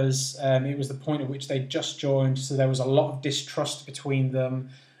because it was the point at which they just joined, so there was a lot of distrust between them.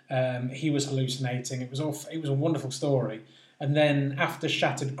 He was hallucinating. It was a wonderful story. And then after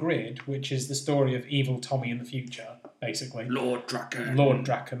Shattered Grid, which is the story of evil Tommy in the future, basically. Lord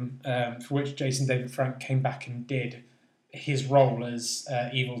Drakkon. For which Jason David Frank came back and did his role as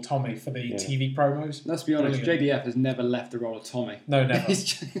evil Tommy for the TV promos. Let's be honest, Brilliant. JDF has never left the role of Tommy. No, never.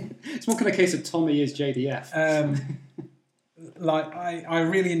 It's more kind of case of Tommy is JDF. I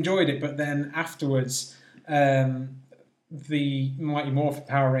really enjoyed it, but then afterwards, the Mighty Morphin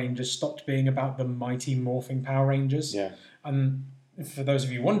Power Rangers stopped being about the Mighty Morphin Power Rangers. Yeah. And for those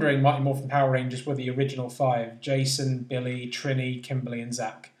of you wondering, Mighty Morphin Power Rangers were the original 5. Jason, Billy, Trini, Kimberly and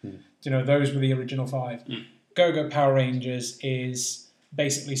Zach. Those were the original 5. Go-Go Power Rangers is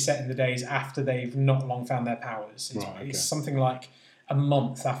basically set in the days after they've not long found their powers. It's something like a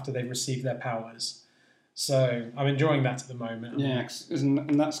month after they've received their powers. So I'm enjoying that at the moment. Yeah,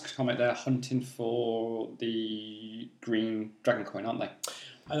 and that's comic they're hunting for the green dragon coin, aren't they?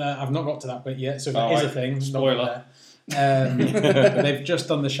 I've not got to that bit yet, so if it is a thing, spoiler. But they've just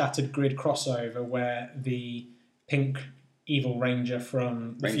done the Shattered Grid crossover where the pink evil ranger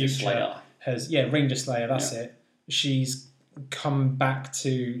from the Ranger future Slayer. Ranger Slayer, that's it. She's come back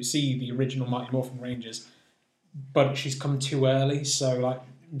to see the original Mighty Morphin Rangers, but she's come too early, so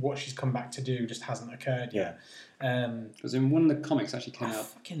what she's come back to do just hasn't occurred yet. Because in one of the comics actually came out. I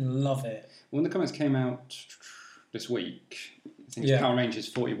fucking love it. One of the comics came out this week. I think it's Power Rangers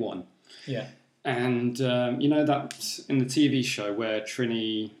 41. Yeah. And you know that in the TV show where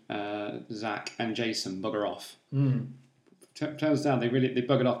Trini, Zach, and Jason bugger off. Turns out they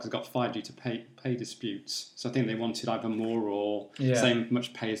buggered off because they got fired due to pay disputes. So I think they wanted either more or same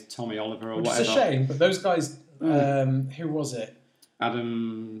much pay as Tommy Oliver or whatever. It's a shame, but those guys, who was it?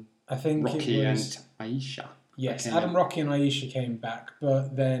 Adam, I think Rocky, it was, and Aisha. Yes, Adam, Rocky, and Aisha came back,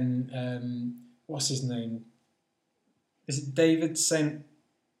 but then what's his name? Is it David St.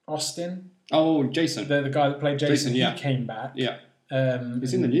 Austin? Oh, Jason. The guy that played Jason, he came back. Yeah.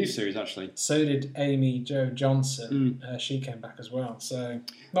 He's in the new series, actually. So did Amy Jo Johnson. She came back as well. So,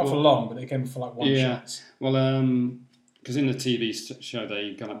 not for long, but they came for one shot. Well, because in the TV show,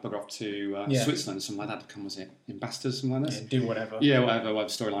 they go bugger off to Switzerland or something like that. Was it Ambassadors, something like this? Yeah, do whatever. Yeah, whatever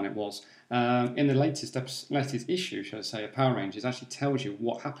storyline it was. In the latest issue, shall I say, of Power Rangers, actually tells you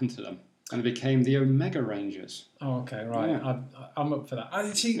what happened to them. And it became the Omega Rangers. Oh, okay, right. Yeah. I'm up for that.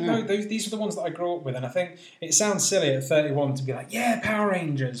 No, these are the ones that I grew up with, and I think it sounds silly at 31 to be like, Power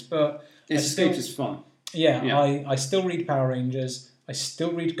Rangers, but it's fun. Yeah, I still read Power Rangers, I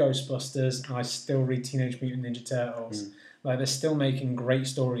still read Ghostbusters, and I still read Teenage Mutant Ninja Turtles. They're still making great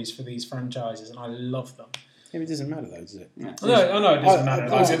stories for these franchises, and I love them. Yeah, it doesn't matter though, does it? Yeah. No, it doesn't matter.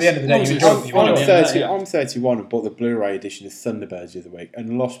 At the end of the day, I'm 31 and bought the Blu-ray edition of Thunderbirds the other week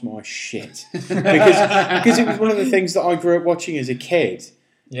and lost my shit because it was one of the things that I grew up watching as a kid.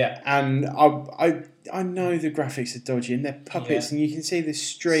 Yeah, and I know the graphics are dodgy and they're puppets and you can see the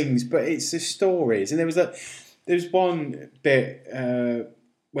strings, but it's the stories. And there was one bit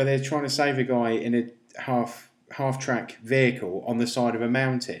where they're trying to save a guy in a half-track vehicle on the side of a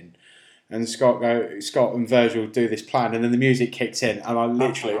mountain. And Scott and Virgil do this plan, and then the music kicks in, and I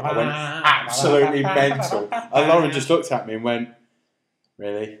went absolutely mental. And Lauren just looked at me and went,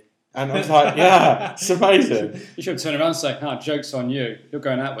 "Really?" And I was like, "Yeah, it's amazing." You should turn around and say, joke's on you. You're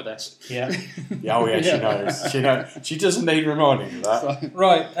going out with this." Yeah. She knows. She knows. She doesn't need reminding of that.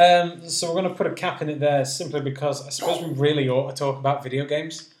 Right. So we're going to put a cap in it there simply because I suppose we really ought to talk about video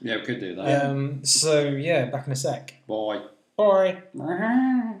games. Yeah, we could do that. Back in a sec. Bye. No,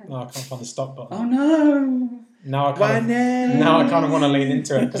 I can't find the stop button. Oh no! Now I kind of want to lean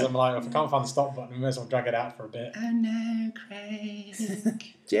into it because I'm like, if I can't find the stop button, we may as well drag it out for a bit. Oh no, Craig.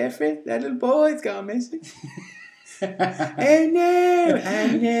 Jeffrey, that little boy's gone missing. Oh no!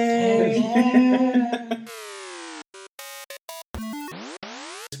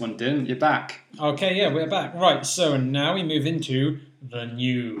 This one didn't. You're back. Okay, yeah, we're back. Right, so now we move into the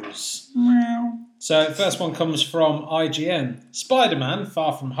news. Meow. So, first one comes from IGN. Spider-Man,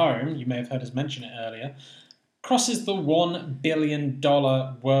 Far From Home, you may have heard us mention it earlier, crosses the $1 billion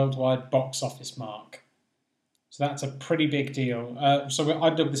worldwide box office mark. So that's a pretty big deal. I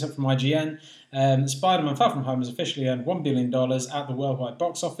dug this up from IGN. Spider-Man Far From Home has officially earned $1 billion at the worldwide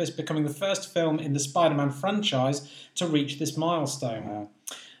box office, becoming the first film in the Spider-Man franchise to reach this milestone. Wow.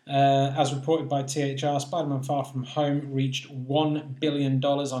 As reported by THR, Spider-Man Far From Home reached $1 billion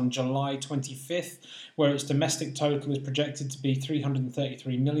on July 25th, where its domestic total is projected to be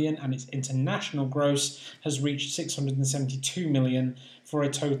 $333 million, and its international gross has reached $672 million, for a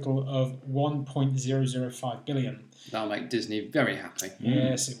total of $1.005 billion. That'll make Disney very happy.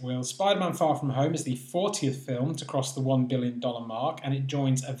 Yes, it will. Spider-Man Far From Home is the 40th film to cross the $1 billion mark, and it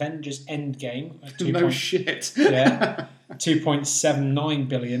joins Avengers Endgame at Shit. Yeah, $2.79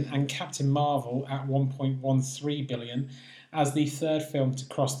 billion, and Captain Marvel at $1.13 billion as the third film to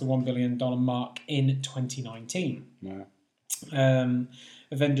cross the $1 billion mark in 2019. Yeah.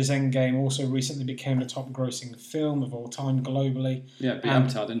 Avengers Endgame also recently became the top grossing film of all time globally. Yeah, beat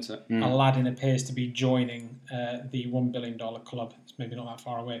Avatar, didn't it? Aladdin appears to be joining the $1 billion club. It's maybe not that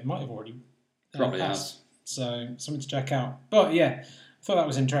far away. It might have already Probably passed. has. So, something to check out. But yeah, I thought that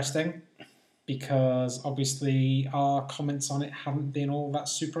was interesting because obviously our comments on it haven't been all that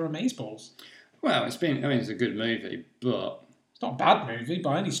super amazeballs. Well, it's a good movie, but It's not a bad movie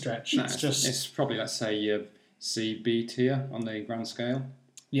by any stretch. no, it's probably, let's say, C-B tier on the grand scale.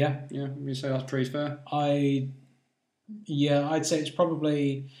 Yeah. Yeah, would you say that's pretty fair? I'd say it's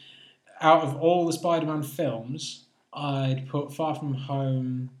probably, out of all the Spider-Man films, I'd put Far From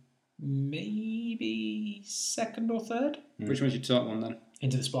Home maybe second or third. Which one's your top one then?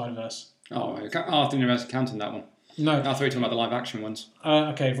 Into the Spider-Verse. Oh, I didn't realize counting that one. No. I thought you were talking about the live action ones.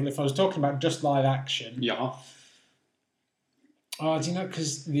 Okay, well, if I was talking about just live action... Yeah. Oh, do you know,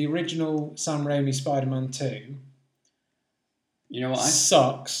 because the original Sam Raimi Spider-Man 2 You know what?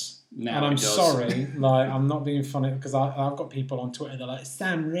 sucks. Now And I'm it does. sorry, I'm not being funny, because I've got people on Twitter that are like,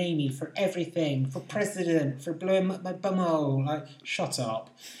 Sam Raimi for everything, for president, for blowing up my bumhole. Like, shut up.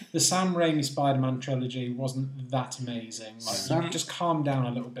 The Sam Raimi Spider-Man trilogy wasn't that amazing. Like, just calm down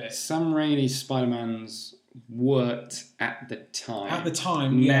a little bit. Sam Raimi's Spider-Mans worked at the time. At the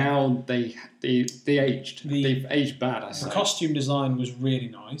time, yeah. Now they aged. They've aged bad, I say. The costume design was really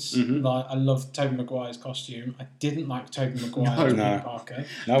nice. Mhm. Like, I loved Tobey Maguire's costume. I didn't like Tobey Maguire as Peter No. Parker.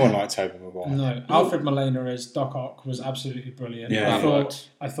 No one liked Tobey Maguire. No, Alfred Molina as Doc Ock was absolutely brilliant. Yeah.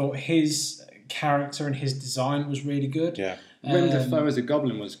 I thought his character and his design was really good. Yeah. Willem Dafoe as a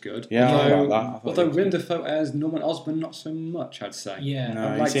Goblin was good. Yeah, I although, like that. I thought although he was Willem good. Dafoe as Norman Osborn, not so much, I'd say. Yeah.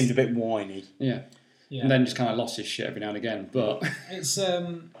 No, he liked- seemed a bit whiny. Yeah. Yeah. And then just kind of lost his shit every now and again. But It's it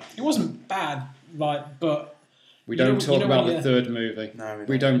wasn't bad, but we You know- don't you talk know about when the you- third movie. No,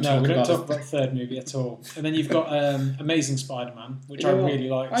 We don't no, talk we don't about talk about the third movie at all. And then you've got Amazing Spider-Man, which You I know what? really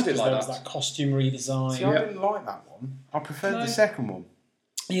liked. I did because like there was that. that costume redesign. See, I didn't like that one. I preferred No. the second one.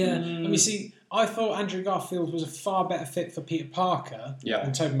 Yeah, I mean, see, I thought Andrew Garfield was a far better fit for Peter Parker Yeah.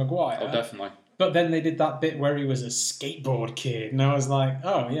 than Tobey Maguire. Oh, definitely. But then they did that bit where he was a skateboard kid, and I was like,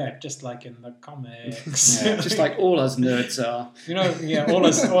 oh yeah, just like in the comics. Yeah, Just like all us nerds are. You know, yeah, all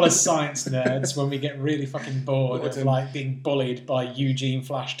us science nerds, when we get really fucking bored of like being bullied by Eugene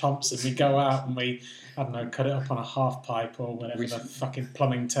Flash Thompson, we go out and we, I don't know, cut it up on a half pipe or whatever the fucking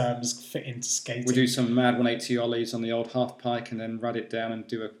plumbing terms fit into skating. We do some mad 180 ollies on the old half pike and then rad it down and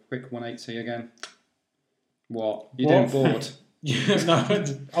do a quick 180 again. What? You What? doing bored? No,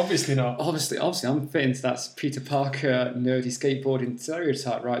 obviously not. Obviously, I'm fitting into that Peter Parker nerdy skateboarding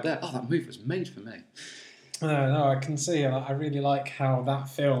stereotype right there. Oh, that move was made for me. No, I can see. I really like how that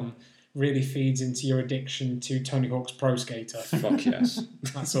film really feeds into your addiction to Tony Hawk's Pro Skater. Fuck yes.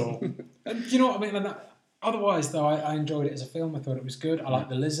 That's all. And you know what I mean? And otherwise, though, I enjoyed it as a film. I thought it was good. I liked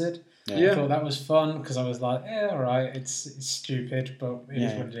The Lizard. Yeah. I thought that was fun because I was like, all right, it's stupid, but it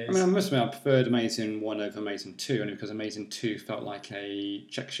is what it is. I mean, I must admit, I preferred Amazing 1 over Amazing 2 only because Amazing 2 felt like a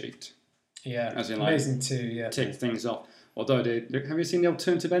check sheet. yeah, as in, like, Amazing 2, yeah. Tick things off. Although, have you seen the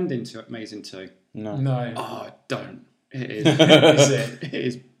alternative ending to Amazing 2? No. No. Oh, don't. It is. Is it? It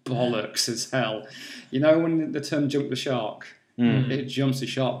is bollocks as hell. You know when the term jump the shark? It jumps the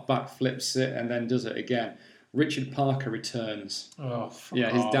shark, backflips it, and then does it again. Richard Parker returns. Oh, fuck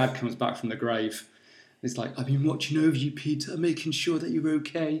Yeah, his off. dad comes back from the grave. He's like, I've been watching over you, Peter, making sure that you're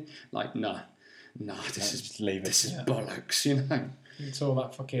okay. Like, nah, Just leave it. this is Yeah. bollocks, you know? It's all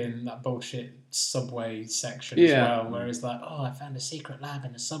that bullshit subway section Yeah. as well, where it's like, oh, I found a secret lab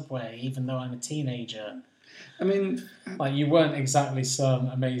in a subway, even though I'm a teenager. I mean, Like, you weren't exactly some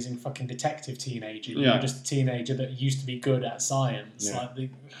amazing fucking detective teenager. You Yeah. were just a teenager that used to be good at science. Yeah. Like,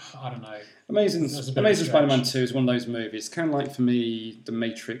 I don't know. Amazing That's a bit of a stretch. Spider-Man 2 is one of those movies. Kind of like, for me, The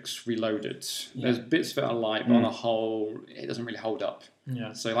Matrix Reloaded. Yeah. There's bits of it I like, but on a whole, it doesn't really hold up.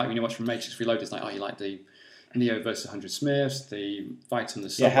 Yeah. So, like, when you watch from Matrix Reloaded, it's like, oh, you like the Neo versus 100 Smiths, the fight on the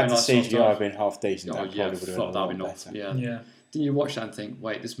Yeah, subway, had the and that sort of CGI stuff. been half decent, Oh, that yeah, probably would have fuck, been a that'd be lot enough. better. Yeah. Yeah. Then you watch that and think,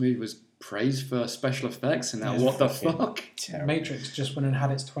 wait, this movie was praised for special effects, and now It's what the fucking fuck? terrible. Matrix just went and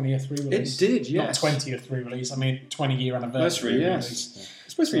had its 20th re-release. It did, yes. Not 20th re-release, I mean 20-year anniversary Yes. re-release.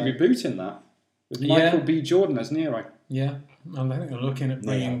 It's supposed to be rebooting that. With Michael B. Jordan as Nero. Yeah. And I think they're looking at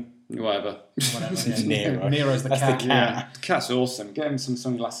bringing... Whatever. Whatever. Yeah. Nero. Nero's the That's the cat. cat. Yeah, the cat's awesome. Get him some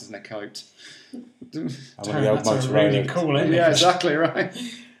sunglasses and a coat. And one of the old That's a really Motorola. cool image. Yeah, exactly right.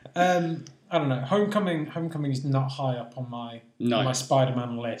 I don't know. Homecoming is not high up on my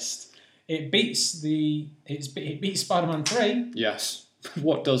Spider-Man list. It beats Spider-Man 3, Yes.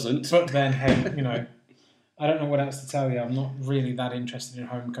 What doesn't? but then hey, I don't know what else to tell you. I'm not really that interested in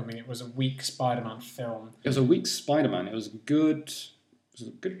Homecoming. It was a weak Spider-Man film. It was a weak Spider-Man. It was good. It was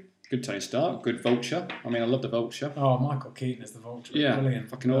a good Tony Stark. Good Vulture. I mean, I love the Vulture. Oh, Michael Keaton as the Vulture. Yeah, Brilliant.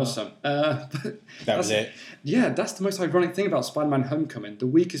 fucking awesome. That was it. Yeah, that's the most ironic thing about Spider-Man: Homecoming. The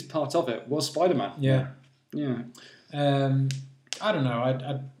weakest part of it was Spider-Man. Yeah. Yeah. I don't know.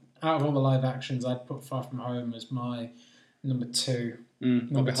 I'd out of all the live actions, I'd put Far From Home as my number 2.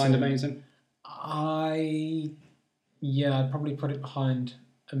 Not Number behind 2. Amazing. I'd probably put it behind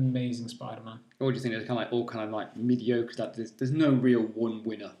Amazing Spider-Man. Or do you think it's all mediocre? That there's no real one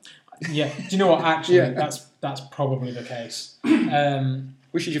winner. Yeah. Do you know what? Actually, Yeah. that's probably the case.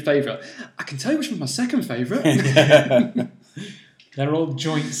 Which is your favourite? I can tell you which one's my second favourite. They're all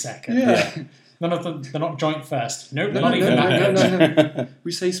joint second. Yeah. None of them. They're not joint first. Nope. No, not even that. no.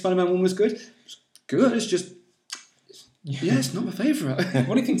 We say Spider-Man 1 was good. It's good. It's just it's not my favourite.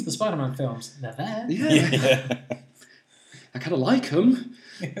 What do you think of the Spider-Man films? They're there. Yeah. I kind of like them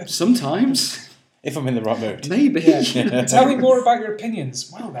sometimes. If I'm in the right mood. Maybe. Tell me more about your opinions.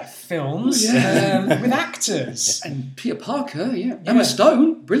 Well, they're films Yeah. with actors. And Peter Parker, yeah. Emma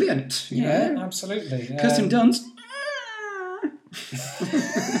Stone, brilliant. Yeah, absolutely. Kirsten Dunst.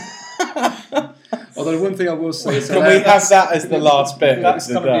 Although the one thing I will say is Can we have that as the last bit? That's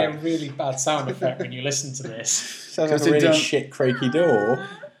of the going to be day? a really bad sound effect when you listen to this. Sounds like a Kirsten really Dunst. shit creaky door.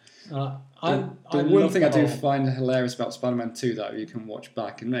 The one thing I do find hilarious about Spider-Man 2, though, you can watch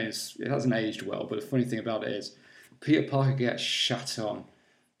back, and it hasn't aged well, but the funny thing about it is Peter Parker gets shat on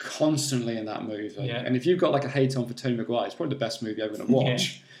constantly in that movie. Yeah. And if you've got a hate on for Tobey Maguire, it's probably the best movie you're ever going to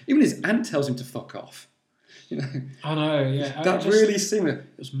watch. Even his aunt tells him to fuck off. I know, yeah. That really seemed it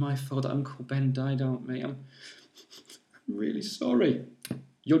was my fault that Uncle Ben died, Aunt May. I'm really sorry.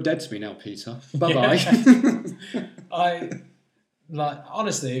 You're dead to me now, Peter. Bye-bye.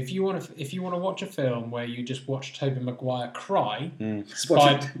 Honestly, if you want to watch a film where you just watch Tobey Maguire cry,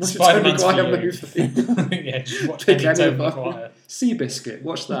 Watch a Tobey Spider-Man's Maguire for you. movie. Yeah, just watch Pick any any Tobey of them. Maguire. Seabiscuit,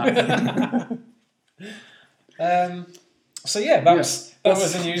 watch that. So yeah, that was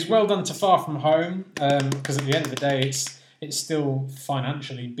the news. Well done to Far From Home, because at the end of the day, it's still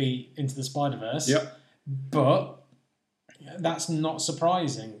financially beat Into the Spider-Verse. Yep. But that's not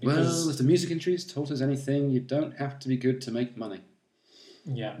surprising because Well, if the music industry has taught us anything, you don't have to be good to make money.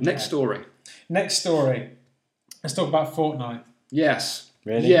 Next story. Next story. Let's talk about Fortnite. Yes.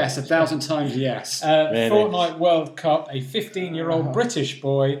 Really? Yes, 1,000 times yes. Really? Fortnite World Cup, a 15-year-old British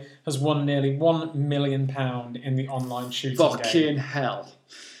boy has won nearly £1 million in the online shooting game. Fucking hell.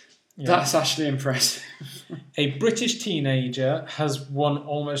 Yeah. That's actually impressive. A British teenager has won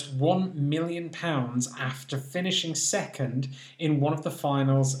almost £1 million after finishing second in one of the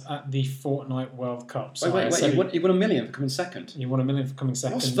finals at the Fortnite World Cup. So Wait, you won $1 million for coming second? You won $1 million for coming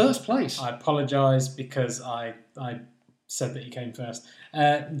second. What's first place? I apologise because I said that he came first.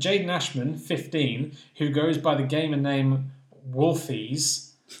 Jaden Ashman, 15, who goes by the gamer name Wolfies,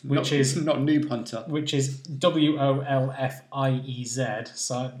 which is not Noob Hunter, which is WOLFIEZ.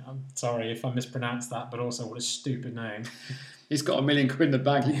 So I'm sorry if I mispronounced that, but also what a stupid name. He's got £1 million in the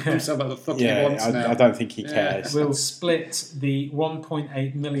bag. He can put himself at the fuck he wants now. I don't think he cares. Will split the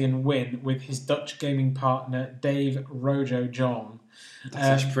 1.8 million win with his Dutch gaming partner Dave Rojo John. That's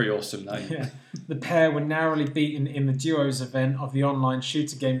actually pretty awesome name. Yeah. The pair were narrowly beaten in the duos event of the online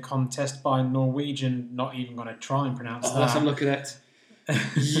shooter game contest by Norwegian. Not even going to try and pronounce that. Let's have a look at it.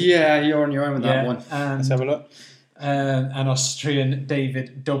 Yeah, you're on your own with that one. Let's have a look. An Austrian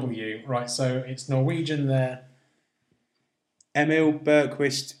David W. Right, so it's Norwegian there. Emil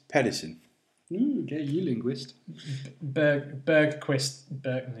Bergqvist Pedersen. Yeah, you linguist. Bergquist.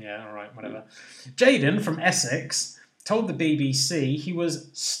 Yeah, all right, whatever. Jaden from Essex told the BBC he was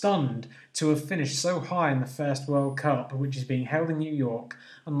stunned to have finished so high in the first World Cup, which is being held in New York.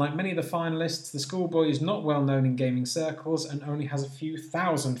 Unlike many of the finalists, the schoolboy is not well known in gaming circles and only has a few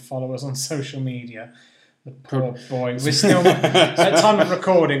thousand followers on social media. The poor boy. We're still, at time of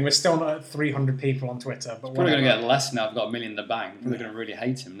recording, we're still not at 300 people on Twitter. But Probably going to get less now. I've got $1 million in the bank. Probably going to really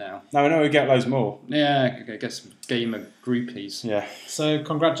hate him now. No, I know we get loads more. Yeah, get some gamer groupies. Yeah. So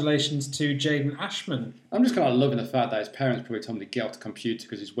congratulations to Jaden Ashman. I'm just kind of loving the fact that his parents probably told him to get off the computer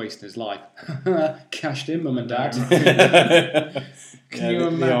because he's wasting his life. Cashed in, mum and dad. Can you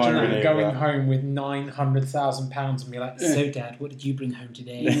imagine that going home with £900,000 and be like, so Dad, what did you bring home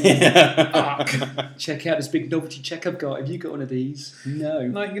today? Check out this big novelty check I've got. Have you got one of these? No.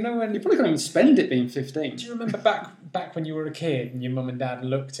 Like, you know when you probably can't even spend it being 15. Do you remember back when you were a kid and your mum and dad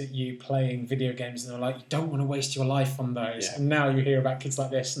looked at you playing video games and they were like, you don't want to waste your life on those. Yeah. And now you hear about kids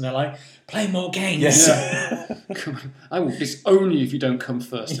like this and they're like, play more games. Yeah. Come on. I will disown you if you don't come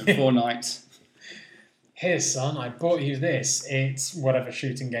first in Fortnite. Here, son, I bought you this. It's whatever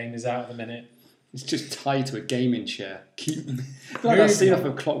shooting game is out at the minute. It's just tied to a gaming chair. Like that scene off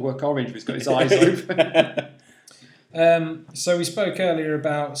of Clockwork Orange where he's got his eyes open. So we spoke earlier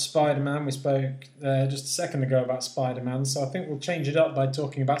about Spider-Man. We spoke just a second ago about Spider-Man. So I think we'll change it up by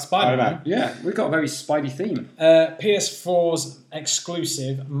talking about Spider-Man. Yeah, we've got a very Spidey theme. PS4's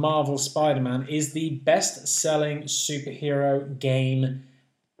exclusive Marvel Spider-Man is the best-selling superhero game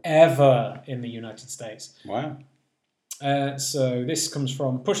ever in the United States. Wow. So this comes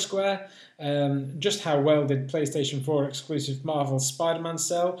from Push Square. Just how well did PlayStation 4 exclusive Marvel Spider-Man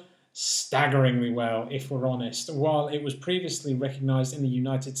sell? Staggeringly well, if we're honest. While it was previously recognised in the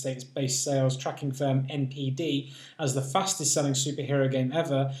United States-based sales tracking firm NPD as the fastest-selling superhero game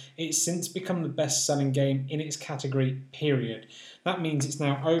ever, it's since become the best-selling game in its category, period. That means it's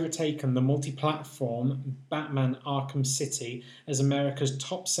now overtaken the multi-platform Batman Arkham City as America's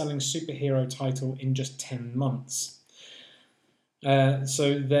top-selling superhero title in just 10 months.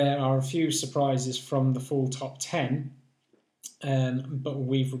 So there are a few surprises from the full top 10. But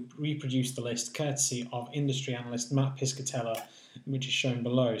we've reproduced the list courtesy of industry analyst Matt Piscatella, which is shown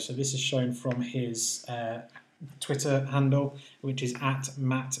below. So this is shown from his Twitter handle, which is at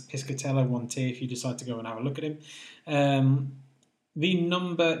Matt Piscatella, 1T, if you decide to go and have a look at him. The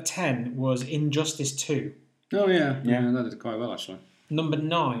number 10 was Injustice 2. Oh, yeah. Yeah, that did quite well, actually. Number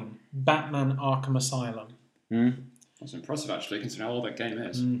 9, Batman Arkham Asylum. That's impressive, actually, considering how old that game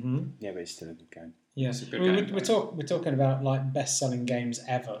is. Mm-hmm. Yeah, but it's still a good game. Yes, It's a good game, we're talking about like best-selling games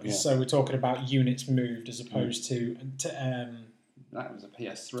ever. Yeah. So we're talking about units moved as opposed to That was a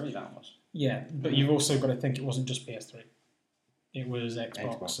PS3, that was. yeah. But you've also got to think it wasn't just PS3; it was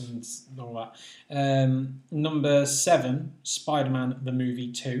Xbox. And all that. Number 7, Spider-Man the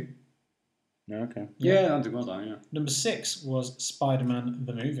Movie 2. Okay. Yeah, that did well, though, yeah. Number 6 was Spider-Man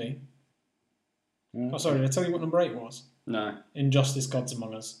the Movie. Yeah. Oh, sorry, did I tell you what number 8 was? No. Injustice: Gods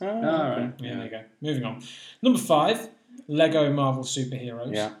Among Us. Oh, All okay. right. Yeah, there you go. Moving on. Number 5, Lego Marvel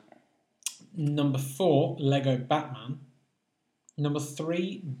Superheroes. Yeah. Number 4, Lego Batman. Number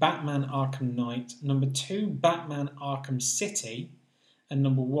 3, Batman Arkham Knight. Number 2, Batman Arkham City. And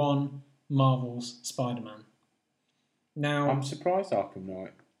number 1, Marvel's Spider-Man. Now, I'm surprised Arkham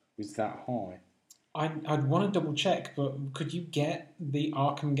Knight was that high. I'd want to double check, but could you get the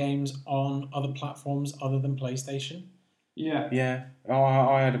Arkham games on other platforms other than PlayStation? Yeah. Yeah. Oh,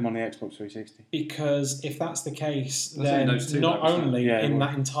 I had them on the Xbox 360. Because if that's the case, I think then those two, not that was only Yeah, in well.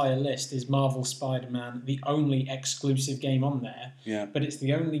 that entire list is Marvel Spider-Man the only exclusive game on there, Yeah. but it's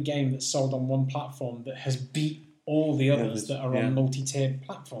the only game that's sold on one platform that has beat all the others that are on multi-tiered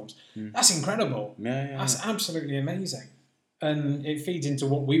platforms. That's incredible. Yeah. That's absolutely amazing. And it feeds into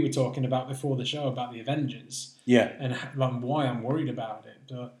what we were talking about before the show about the Avengers Yeah. and why I'm worried about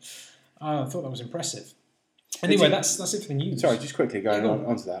it. But I thought that was impressive. Anyway, that's it for the news. Sorry, just quickly going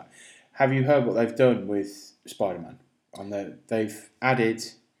on to that. Have you heard what they've done with Spider-Man? They've added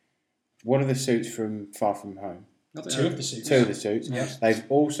one of the suits from Far From Home. Two of the suits. Two of the suits. Yeah. They've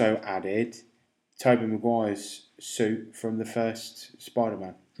also added Tobey Maguire's suit from the first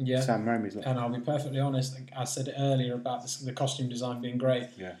Spider-Man. Yeah. Sam Raimi's look. And I'll be perfectly honest, I said it earlier about the costume design being great.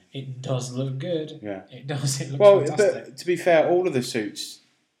 Yeah. It does look good. Yeah. It does. It looks Well, fantastic. but to be fair, all of the suits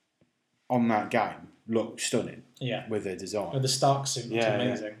on that game look stunning. Yeah. With their design. But the Stark suit looks Yeah,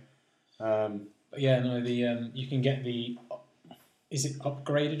 amazing. But yeah, no, you can get the. Is it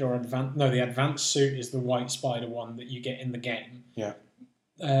upgraded or advanced? No, the advanced suit is the White Spider one that you get in the game. Yeah.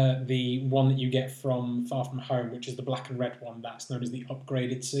 The one that you get from Far From Home, which is the black and red one, that's known as the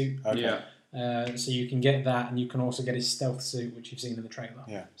upgraded suit. Okay. Yeah. So you can get that, and you can also get his stealth suit, which you've seen in the trailer.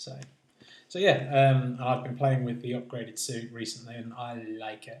 Yeah. So yeah, and I've been playing with the upgraded suit recently, and I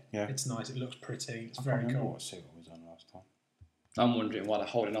like it. Yeah. It's nice. It looks pretty. It's I very can't remember cool. what suit I was on last time. I'm wondering why they're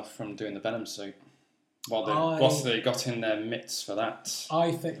holding off from doing the Venom suit. I- What's they got in their mitts for that?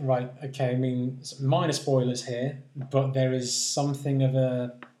 I think right. Okay, I mean, minor spoilers here, but there is something of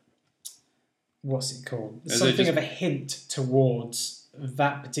a what's it called? Is it Something just- of a hint towards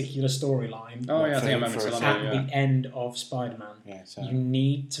that particular storyline. Oh yeah, I think I remember for telling At you. Yeah. the end of Spider-Man. Yeah, so You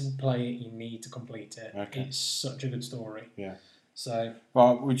need to play it. You need to complete it. Okay. It's such a good story. Yeah. So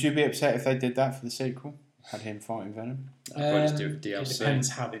well, would you be upset if they did that for the sequel? Had him fighting Venom? Probably just do it for it DLC. depends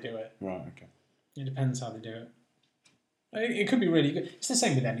how they do it. Right. Okay. It depends how they do it. It could be really good. It's the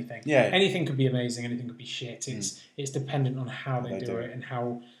same with anything. Yeah. Anything could be amazing. Anything could be shit. It's dependent on how they do it and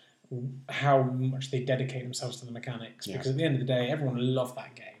how much they dedicate themselves to the mechanics. Yeah. Because at the end of the day, everyone loved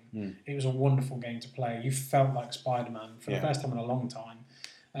that game. It was a wonderful game to play. You felt like Spider-Man for the first time in a long time.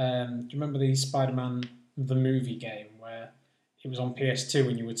 Do you remember the Spider-Man the movie game where it was on PS2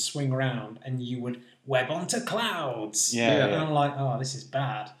 and you would swing around and you would web onto clouds? Yeah. And I'm like, oh, this is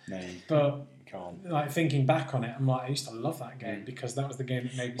bad. No, But you can't. like thinking back on it, I'm like, I used to love that game because that was the game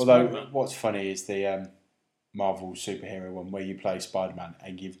that made me Although, Spider-Man. what's funny is the Marvel superhero one where you play Spider-Man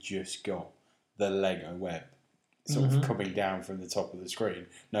and you've just got the Lego web sort of coming down from the top of the screen,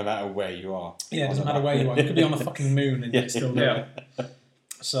 no matter where you are. Yeah, it doesn't matter where you are. You could be on the fucking moon and you'd still do it.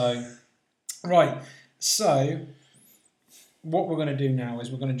 So, right. So, what we're going to do now is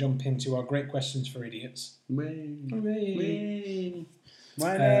we're going to jump into our great questions for idiots.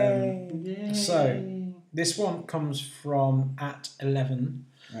 So, this one comes from @11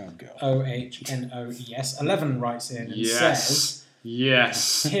 Oh god. OHNOES. 11 writes in and Yes. says,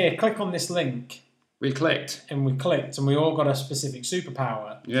 Yes. "Here, click on this link." We clicked. And we clicked, and we all got a specific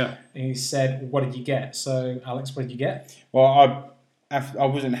superpower. Yeah. And he said, "What did you get?" So, Alex, what did you get? Well, I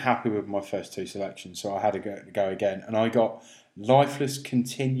wasn't happy with my first two selections, so I had to go again, and I got lifeless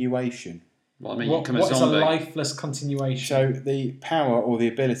continuation. Well, I mean, you What become a is a zombie. lifeless continuation? So the power or the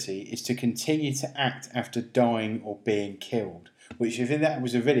ability is to continue to act after dying or being killed, which if that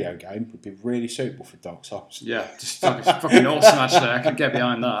was a video game would be really suitable for Dark Souls. Yeah, just it's fucking awesome. Actually, I could get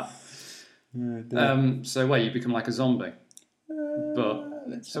behind that. So wait, you become like a zombie.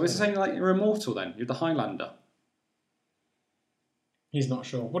 But so it's saying like you're immortal then? You're the Highlander. He's not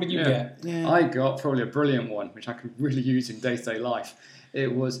sure. What did you get? I got probably a brilliant one, which I could really use in day-to-day life.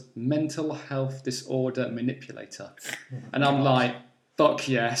 It was mental health disorder manipulator. And I'm like, fuck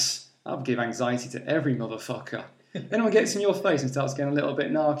yes, I'll give anxiety to every motherfucker. Anyone gets in your face and starts getting a little bit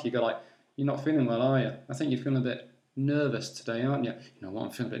narky, you go like, you're not feeling well, are you? I think you're feeling a bit nervous today, aren't you? You know what,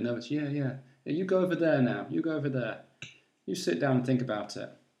 I'm feeling a bit nervous. Yeah, you go over there now. You go over there. You sit down and think about it.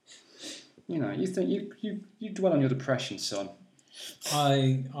 You know, you think you dwell on your depression, son.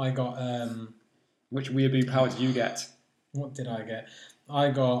 I got Which weeaboo power do you get? what did I get? I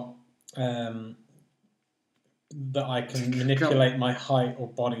got that I can manipulate my height or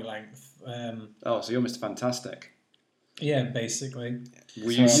body length. Oh, so you're Mr. Fantastic. Yeah, basically.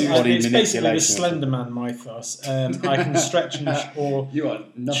 We So- use Body It's basically the manipulation. Slender Man mythos. I can stretch and or You are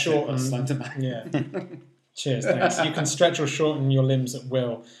nothing shorten. but Slender Man. Yeah. Cheers, thanks. You can stretch or shorten your limbs at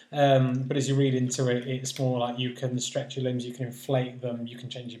will. But as you read into it, it's more like you can stretch your limbs, you can inflate them, you can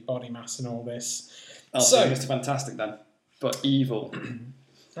change your body mass and all this. Oh, so Mr. Fantastic then, but evil.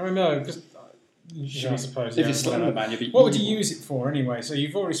 I don't know, because I suppose. If Yeah, you're Slender whatever. Man, you'd be What would you evil. use it for anyway? So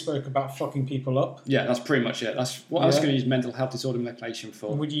you've already spoke about fucking people up. Yeah, that's pretty much it. That's what I was Yeah. going to use mental health disorder manipulation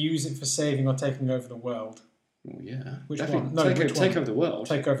for. Would you use it for saving or taking over the world? Oh, yeah. Which Definitely. one? No, take, which over, take one? over the world.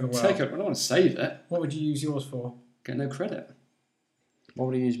 Take over the world. Take over. I don't want to save it. What would you use yours for? Get no credit. What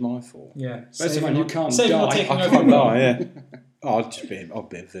would I use mine for? Yeah. Basically, man, you can't saving or die. taking I over can't the world. lie, yeah. Oh, I'd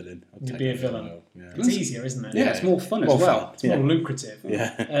be a villain. I'd You'd take be a over the villain. world, Yeah. It's easier, isn't it? Yeah, it's more fun More as well. fun. It's more lucrative.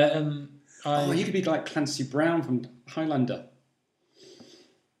 Yeah. Oh, you could be like Clancy Brown from Highlander.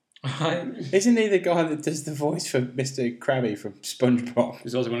 Isn't he the guy that does the voice for Mr. Krabby from SpongeBob?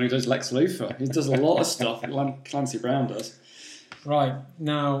 He's also one who does Lex Luthor. He does a lot of stuff. Clancy Brown does. Right,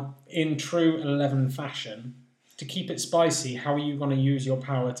 now, in true 11 fashion, to keep it spicy, how are you going to use your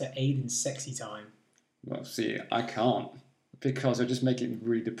power to aid in sexy time? Well, see, I can't. Because it'll just make it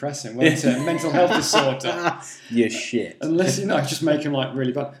really depressing, won't it? Mental health disorder. You shit. Unless, just make him like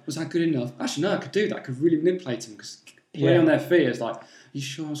really bad. Was that good enough? Actually, no, I could do that. I could really manipulate him because playing on their fears, like, you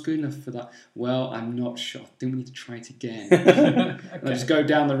sure I was good enough for that? Well, I'm not sure. I think we need to try it again. And I just go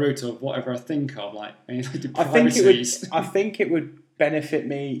down the route of whatever I think of, like, I think it would benefit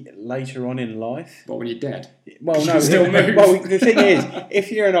me later on in life. What, when you're dead? Well, no. Still move. Well, the thing is,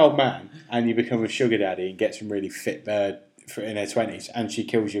 if you're an old man and you become a sugar daddy and get some really fit bird in her 20s and she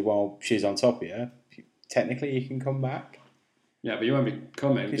kills you while she's on top of you, technically you can come back. Yeah, but you won't be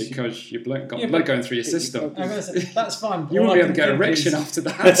coming because you've got Yeah, blood going through your system. I'm gonna say, that's fine. You All won't be I able to can get an think erection is- after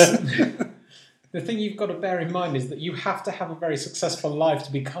that. The thing you've got to bear in mind is that you have to have a very successful life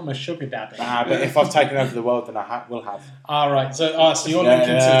to become a sugar daddy. But if I've taken over the world, then I will have. All right, so you're linking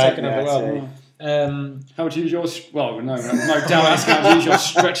to taking over the world. How would you use your... Well, no doubt it's going to use your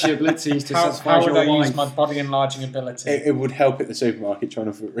stretchy abilities to satisfy how your would I wife. use my body enlarging ability? It would help at the supermarket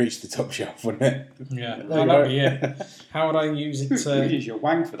trying to reach the top shelf, wouldn't it? Yeah, well, that'd be it. How would I use it You could to use your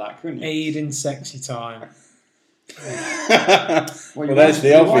wang for that, couldn't you? aid in sexy time? Well, there's the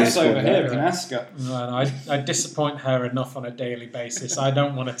your obvious wife's over one, here. yeah. We can ask her. Well, I disappoint her enough on a daily basis. I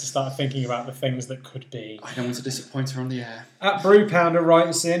don't want her to start thinking about the things that could be. I don't want to disappoint her on the air. At Brew Pounder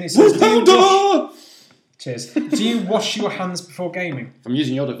writes in, he says, Cheers. Do you wash your hands before gaming? If I'm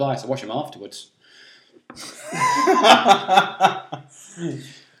using your device, I wash them afterwards.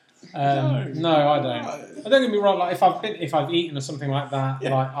 No, I don't. Don't get me wrong. Like if I've eaten or something like that,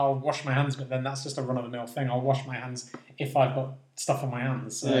 like I'll wash my hands. But then that's just a run of the mill thing. I'll wash my hands if I've got stuff on my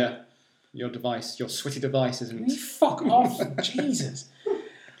hands. So. Yeah. Your device, your sweaty device isn't... You fuck off, Jesus.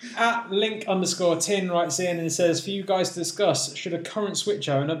 At Link_tin writes in and says, for you guys to discuss, should a current Switch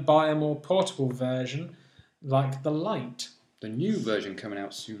owner buy a more portable version like the Lite? The new version coming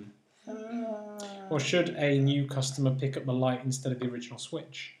out soon. Or should a new customer pick up the Lite instead of the original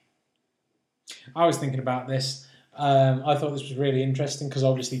Switch? I was thinking about this. I thought this was really interesting because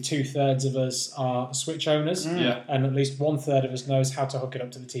obviously 2/3 of us are Switch owners, Yeah. and at least 1/3 of us knows how to hook it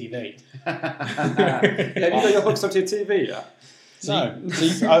up to the TV. Have you got your hooks up to your TV yet? No,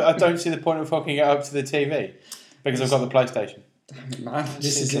 I don't see the point of hooking it up to the TV because I've got the PlayStation. Man,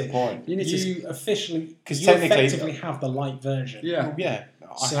 This is the it. point. You need to... You officially, because you technically- effectively have the Lite version. Yeah. Well, yeah,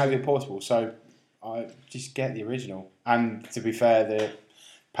 I So- have it portable, so I just get the original. And to be fair, the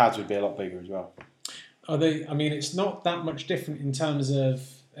pads would be a lot bigger as well. Are they? I mean, it's not that much different in terms of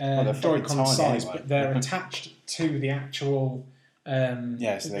they're fucking Joy-Con tiny size, anyway. but they're attached to the actual So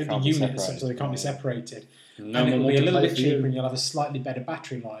they the can't be unit, so separated. they can't be separated. No And it'll more be a little multiplayer bit for you. cheaper, and you'll have a slightly better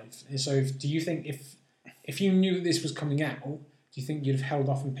battery life. So, do you think if you knew this was coming out, do you think you'd have held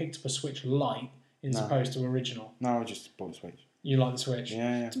off and picked up a Switch Lite as No. opposed to original? No, I just bought a Switch. You like the Switch?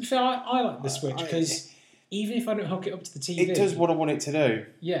 Yeah. To be fair, I like the Switch because even if I don't hook it up to the TV, It does what I want it to do,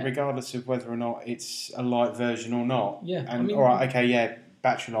 Yeah. regardless of whether or not it's a light version or not. Yeah, And I mean- all right, okay, yeah,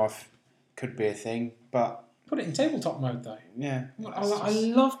 battery life could be a thing, but Put it in tabletop mode though. yeah, I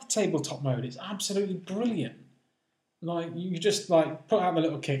love the tabletop mode. It's absolutely brilliant. Like you just like put out the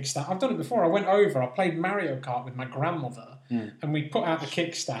little kickstand. I've done it before. I went over. I played Mario Kart with my grandmother, and we put out the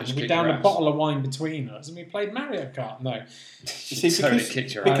kickstand. Just We kick downed your a ass. bottle of wine between us, and we played Mario Kart. No, You see, Totally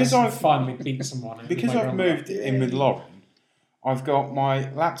kicked your because I I've finally beat someone. because My I've grandmother. moved in with Lauren, I've got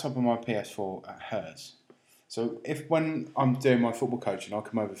my laptop and my PS4 at hers. So when I'm doing my football coaching, I'll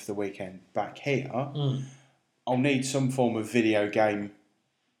come over for the weekend back here. I'll need some form of video game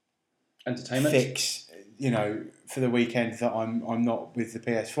Entertainment. fix, for the weekend that I'm not with the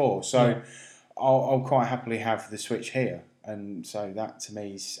PS4. So I'll quite happily have the Switch here, and so that to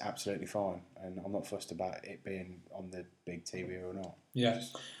me is absolutely fine. And I'm not fussed about it being on the big TV or not. Yeah,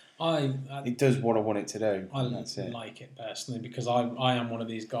 I It does what I want it to do. I and that's it. like it personally because I am one of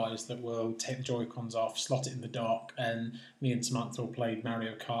these guys that will take the Joy-Cons off, slot it in the dock, and me and Samantha will play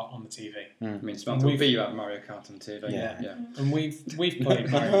Mario Kart on the TV. I mean, Samantha will be you at Mario Kart on TV. Yeah. And we've played Mario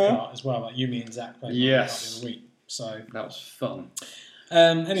Kart as well. Like you, me, and Zach played Mario Yes. Kart the other week. So That was fun.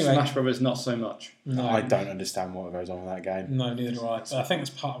 anyway, Smash Brothers, not so much. no, I don't understand what goes on with that game. No, neither do I. But I think it's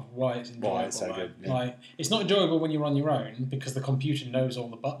part of why it's enjoyable. Why it's so right? good, yeah. Like it's not enjoyable when you're on your own because the computer knows all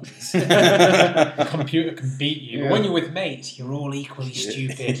the buttons. The computer can beat you. Yeah. But when you're with mates, you're all equally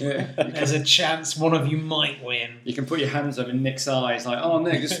stupid. There's a chance one of you might win. You can put your hands over Nick's eyes, like, oh,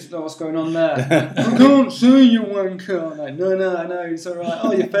 Nick, just know what's going on there. I can't see you, wanker. I'm like, no, it's all right.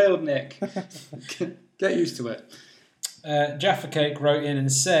 Oh, you failed, Nick. Get used to it. Jaffa Cake wrote in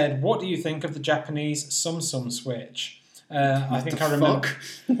and said, "What do you think of the Japanese Samsung Switch?" I think I remember.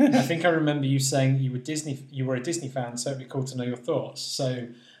 I think I remember you saying you were a Disney fan, so it'd be cool to know your thoughts. So,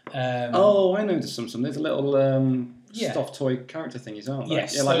 Oh, I know there's some. There's a little Yeah. stuffed toy character thingies, aren't there?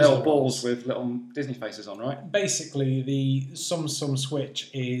 Yes, Yeah, like those little are balls ones. with little Disney faces on, right? basically, the Samsung Switch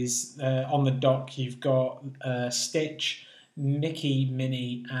is on the dock. You've got Stitch, Mickey,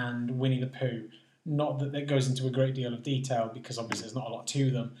 Minnie, and Winnie the Pooh. Not that that goes into a great deal of detail because obviously there's not a lot to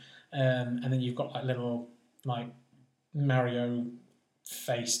them. And then you've got like little like Mario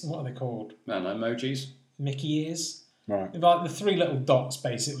face. What are they called? I don't know, emojis. Mickey ears. Right. Like the 3 little dots,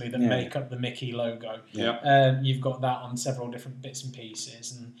 basically, that Yeah. make up the Mickey logo. Yeah. You've got that on several different bits and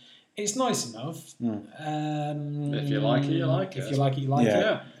pieces, and it's nice enough. If you like it, you like it. If you like it, you like Yeah. it.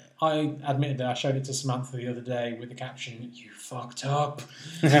 Yeah. I admitted that I showed it to Samantha the other day with the caption, "You fucked up."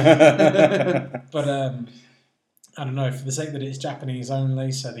 But I don't know, for the sake that it's Japanese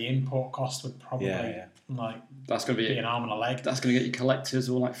only, so the import cost would probably That's gonna be an arm and a leg. That's gonna get you collectors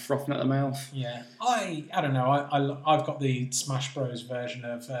all like frothing at the mouth. Yeah, I don't know. I've got the Smash Bros version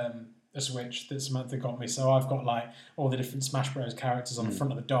of the Switch that Samantha got me, so I've got like all the different Smash Bros characters on the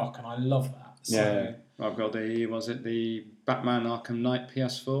front of the dock, and I love that. So, Yeah. I've got the Batman Arkham Knight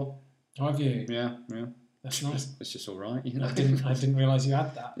PS4. How have you? Yeah. That's nice. It's just all right, you know. I didn't realise you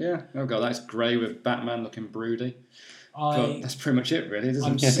had that. Yeah, I've got that. It's grey with Batman looking broody. But I that's pretty much it, really, isn't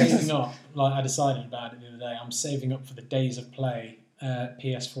I'm it? saving up. Like I decided about it the other day. I'm saving up for the Days of Play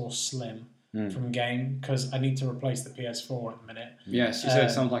PS4 Slim from game because I need to replace the PS4 at the minute. Yes, you said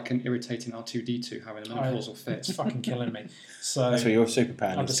it sounds like an irritating R2D2 having a menopausal fit. It's fucking killing me. So That's what your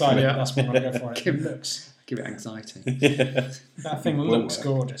superpower I've is. decided that's what I'm going to go for. It looks. Give it anxiety. That thing looks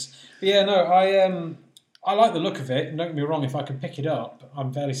gorgeous. But yeah, no, I like the look of it. And don't get me wrong, if I could pick it up,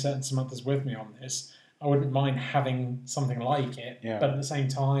 I'm fairly certain Samantha's with me on this. I wouldn't mind having something like it. Yeah. But at the same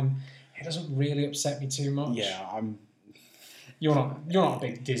time, it doesn't really upset me too much. Yeah, I'm. You're not a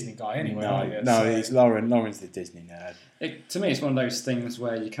big Disney guy anyway, are you? No, So- it's Lauren. Lauren's the Disney nerd. To me, it's one of those things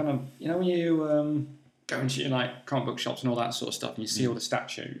where you kind of, when you go into like comic book shops and all that sort of stuff, and you see all the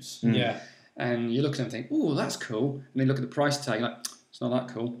statues, Yeah. and you look at them and think, "Oh, that's cool," and then you look at the price tag, you're like, "It's not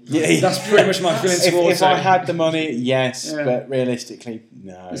that cool." Yeah, That's pretty much my feeling towards if I it. had the money, yes, Yeah. but realistically,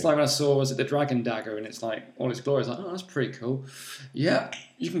 no. It's like when I saw, was it the Dragon Dagger, and it's like all its glory. It's like, oh, that's pretty cool. Yeah,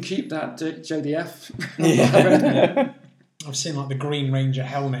 you can keep that JDF. Yeah. I've seen like the Green Ranger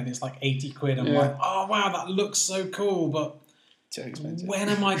helmet and it's like 80 quid. I'm Yeah. like, oh wow, that looks so cool, but Too expensive. when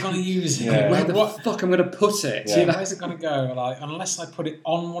am I going to use it? Yeah. Where the What? fuck I'm going to put it? Yeah. You know? Where's it going to go? Like, unless I put it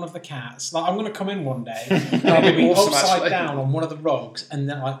on one of the cats. Like, I'm going to come in one day and I'll be Awesome, upside actually. down on one of the rugs, and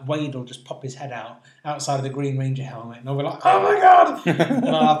then like Wade will just pop his head out outside of the Green Ranger helmet, and I'll be like, oh my god! And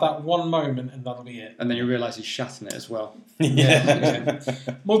I'll have that one moment, and that'll be it. And then you realise he's shatting it as well. Yeah.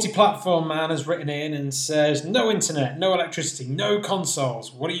 Multi-platform man has written in and says, no internet, no electricity, no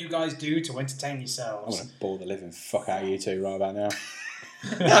consoles. What do you guys do to entertain I yourselves? want to bore the living fuck out of you two right about now.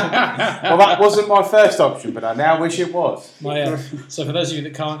 Well, that wasn't my first option, but I now wish it was. So for those of you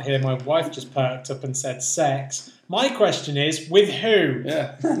that can't hear, my wife just perked up and said sex. My question is, with who?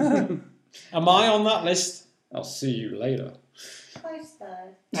 Yeah. Am I on that list? I'll see you later. Close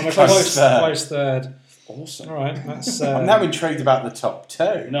third. I'm a Close third. close third. Awesome. All right, that's. I'm now intrigued about the top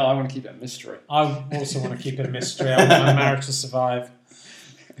two. No, I want to keep it a mystery. I also want to keep it a mystery. I want my marriage to survive.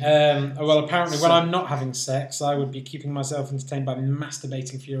 Well, apparently, when I'm not having sex, I would be keeping myself entertained by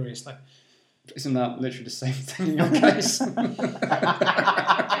masturbating furiously. Isn't that literally the same thing in your case?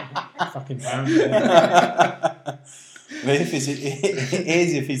 Fucking apparently. But if it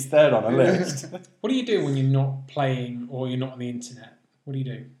is if he's third on a list. What do you do when you're not playing or you're not on the internet? What do you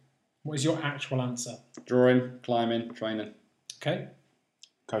do? What is your actual answer? Drawing, climbing, training. Okay,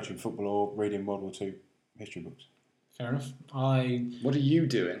 Coaching football or reading World War II history books. fair enough. What are you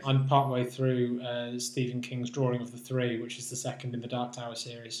doing? I'm partway through Stephen King's Drawing of the Three, which is the second in the Dark Tower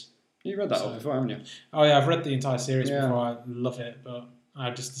series. You read that So- all before, haven't you? Oh yeah, I've read the entire series Yeah. before. I love it, but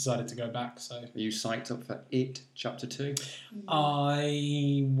I just decided to go back. So Are you psyched up for It, Chapter 2?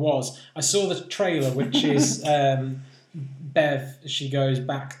 I was. I saw the trailer, which is Bev. She goes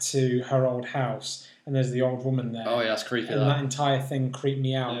back to her old house, and there's the old woman there. Oh, yeah, that's creepy, And that that. entire thing creeped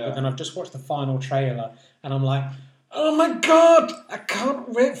me out. Yeah. But then I've just watched the final trailer, and I'm like, oh my god! I can't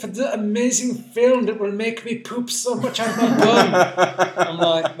wait for the amazing film that will make me poop so much out of my bum. I'm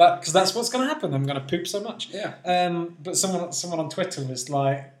like, because that's what's going to happen. I'm going to poop so much. Yeah. But someone on Twitter was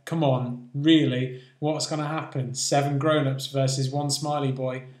like, come on, really? What's going to happen? 7 grown-ups versus 1 smiley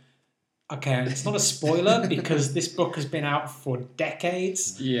boy. Okay, it's not a spoiler because this book has been out for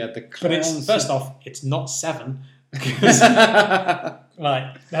decades. Yeah, the But it's clowns. first off, it's not 7. 'Cause,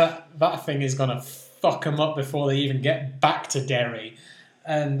 like that thing is gonna fuck them up before they even get back to Derry.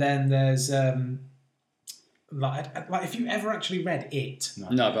 And then there's like if you ever actually read it, No,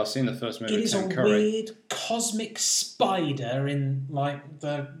 but I've seen the first movie it with is a Tim Curry. weird cosmic spider in like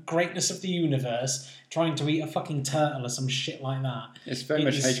the greatness of the universe trying to eat a fucking turtle or some shit like that. It's very It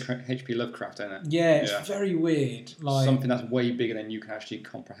much is- H.P. Lovecraft, isn't it? Yeah, it's Yeah. very weird. Like Something that's way bigger than you can actually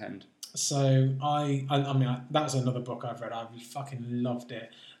comprehend. So I mean, that was another book I've read. I fucking loved it.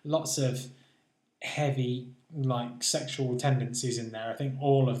 Lots of heavy like sexual tendencies in there. I think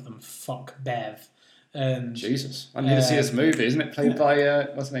all of them fuck Bev. And Jesus, I need to see this movie. Isn't it played by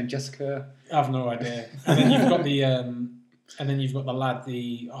what's her name, Jessica? I have no idea. And then you've got the lad.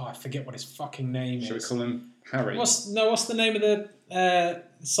 I forget what his fucking name is. Should we call him Harry? What's the name of the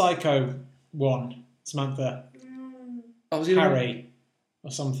psycho one? Samantha. Oh, was he Harry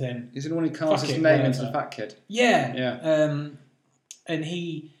or something. Is he the one who casts his name whatever. into the fat kid? Yeah. Yeah. And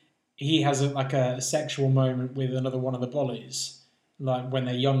he has a sexual moment with another one of the bullies. Like when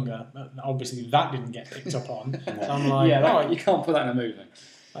they're younger, obviously that didn't get picked up on. So I'm like, you can't put that in a movie.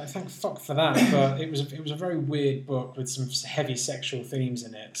 Like, thank fuck for that. But it was a very weird book with some heavy sexual themes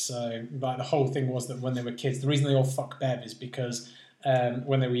in it. So like the whole thing was that when they were kids, the reason they all fuck Bev is because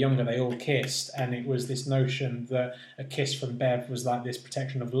when they were younger they all kissed, and it was this notion that a kiss from Bev was like this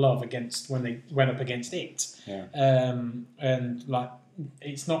protection of love against when they went up against it. Yeah. And like.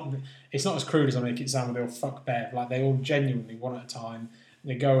 It's not as crude as I make it sound. When they all fuck Bev, like they all genuinely one at a time.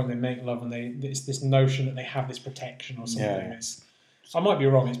 They go and they make love, and it's this notion that they have this protection or something. Yeah. I might be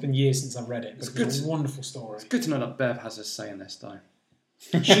wrong. It's been years since I've read it, but it's a wonderful story. It's good to know that Bev has a say in this, though.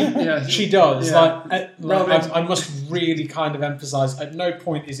 She does. Yeah. I must really kind of emphasise. At no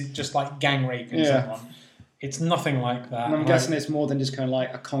point is it just like gang raping someone. It's nothing like that. And I'm guessing it's more than just kind of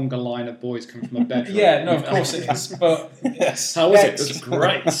like a conga line of boys coming from a bedroom. Yeah, no, of course it is. But Yes. How was it? It was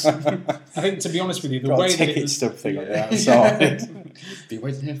great. I think, to be honest with you, the Got way a that ticket it was, stub thing on the outside. Be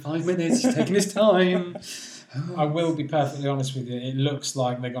waiting here 5 minutes. He's taking his time. I will be perfectly honest with you. It looks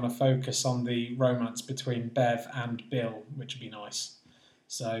like they're going to focus on the romance between Bev and Bill, which would be nice.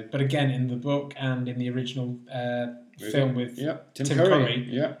 So, but again, in the book and in the original film with Tim Curry,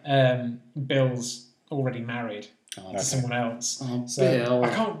 Yeah. Bill's already married Oh, to someone else. Oh, So Bill. I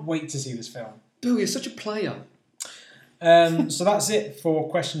can't wait to see this film. Bill, you're such a player. So that's it for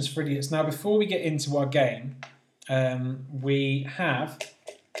Questions for Idiots. Now, before we get into our game, we have...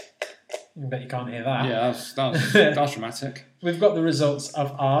 I bet you can't hear that. Yeah, that's dramatic. We've got the results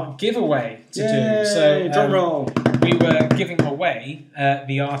of our giveaway to Yay, do. So drum roll. we were giving away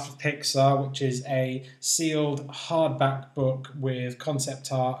The Art of Pixar, which is a sealed hardback book with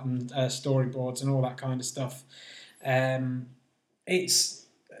concept art and storyboards and all that kind of stuff. It's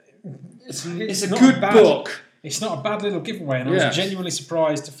It's a not good bad. book. It's not a bad little giveaway, and I was genuinely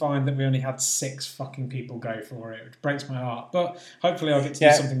surprised to find that we only had 6 fucking people go for it, which breaks my heart. But hopefully I'll get to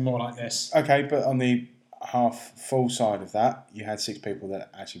do something more like this. Okay, but on the half full side of that, you had 6 people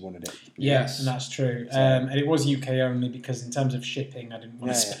that actually wanted it. Yes, and that's true. And it was UK only because in terms of shipping, I didn't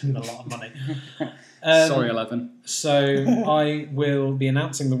want to spend a lot of money. Sorry, 11. So I will be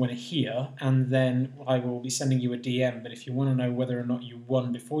announcing the winner here, and then I will be sending you a DM. But if you want to know whether or not you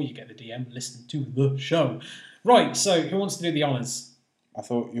won before you get the DM, listen to the show. Right, so who wants to do the honours? I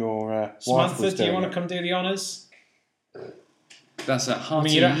thought your wife Samantha, was do you doing want to it. come do the honours? That's a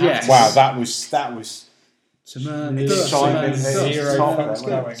hearty you don't have yes. to. Wow, that was Samantha, Simon, Samantha, zero fucks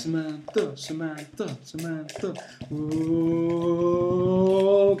Samantha, going. Samantha. Ooh,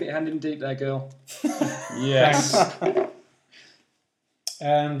 get your hand in deep there, girl. Yes.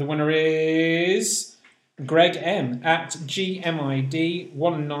 And the winner is Greg M at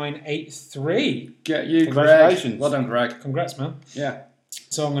GMID1983. Get you, Congratulations. Greg. Well done, Greg. Congrats, man. Yeah.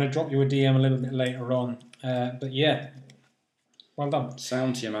 So I'm going to drop you a DM a little bit later on. But yeah, well done.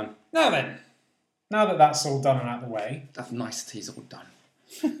 Sound to you, man. Now then, now that that's all done and out of the way, That nicety's all done.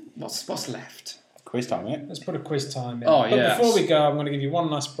 What's left? quiz time, mate. let's put a quiz time in. Oh, but yes. before we go, I'm going to give you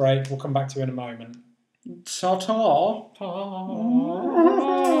one last break. We'll come back to you in a moment. Ta-ta.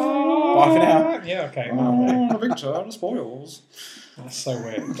 Bye for now. Yeah, okay. Well, Victor, the spoils. that's so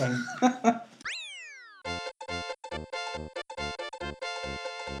weird. Don't...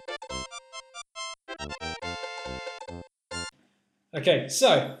 Okay,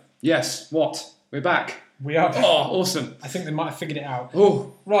 so Yes, what? We're back. we are... Oh, awesome. I think they might have figured it out.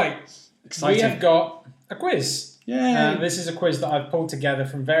 Oh, Right, exciting. we have got a quiz. Yay. This is a quiz that I've pulled together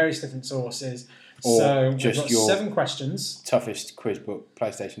from various different sources. Or So we've just got your- 7 questions. Toughest quiz book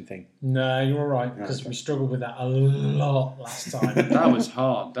PlayStation thing. No, you're all right, because Okay. we struggled with that a lot last time. That was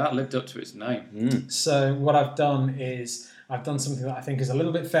hard. That lived up to its name. So what I've done is I've done something that I think is a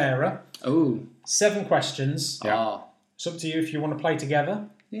little bit fairer. Oh. 7 questions. Ah. It's up to you if you want to play together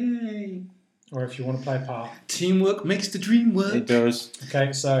Yay. or if you want to play apart. Teamwork makes the dream work. It does.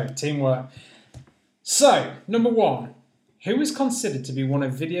 Okay, so teamwork. So, number 1. Who is considered to be one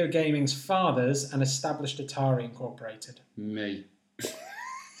of video gaming's fathers and established Atari Incorporated? Me.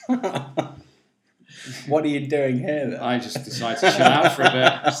 What are you doing here then? I just decided to chill out for a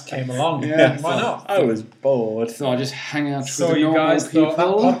bit. Just came along. Yeah, Why not? I was bored. Thought I'd just hang out So with the you normal guys people.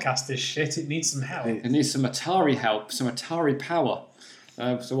 thought that podcast is shit. It needs some help. It needs some Atari help, some Atari power.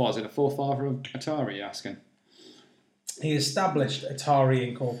 So what, is it a forefather of Atari, you're asking? He established Atari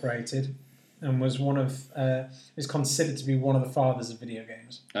Incorporated and was is considered to be one of the fathers of video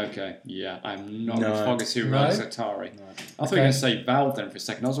games. Okay, yeah, I'm not No. a foggus who No? runs Atari. No. I thought you were going to say Valve then for a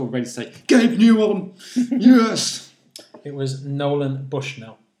second. I was all ready to say, Gabe Newell! Yes! It was Nolan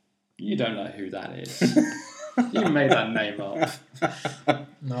Bushnell. You don't know who that is. You made that name up.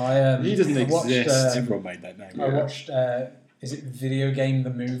 No, He doesn't I watched, exist. Everyone made that name. I watched, is it Video Game the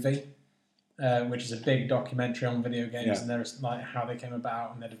Movie? Which is a big documentary on video games Yeah. and there's like how they came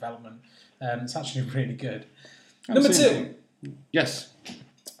about and their development. It's actually really good. Haven't Number seen two. Yes.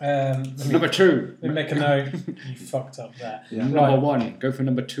 Number Number two. Let me make a note. You fucked up there. Yeah. Number Right. one. Go for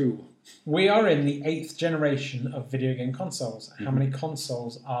number two. We are in the 8th generation of video game consoles. Mm-hmm. How many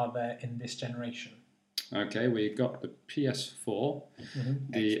consoles are there in this generation? Okay, we got the PS4,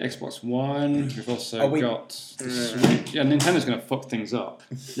 Mhm. the Xbox One. We've also Are we- got the Switch. Yeah, Nintendo's going to fuck things up.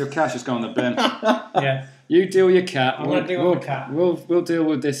 Your cash is going in the bin. Yeah. You deal with your cat. I'm gonna deal with the cat. We'll deal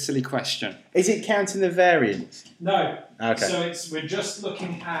with this silly question. Is it counting the variants? No. Okay. So we're just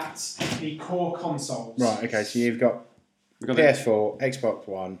looking at the core consoles. Right, okay, so you've got We've got PS4, Xbox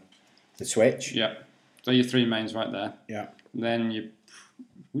One, the Switch. Yeah. So your three mains right there. Yeah. Then you.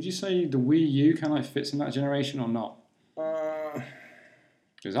 Would you say the Wii U kind of like fits in that generation or not?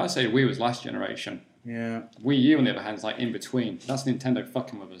 Because I say Wii was last generation. Yeah, Wii U, on the other hand, is like in between. That's Nintendo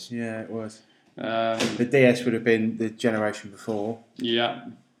fucking with us. yeah, it was. Um, The DS would have been the generation before, yeah,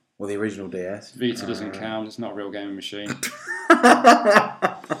 or the original DS. Vita doesn't count. It's not a real gaming machine.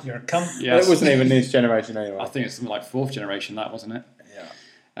 You're a cunt. Yes. It wasn't even this generation anyway. I think it's something like fourth generation, that wasn't it?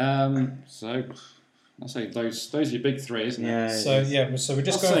 Yeah. So I'll say those are your big three, isn't it? Yeah. So yeah, so we're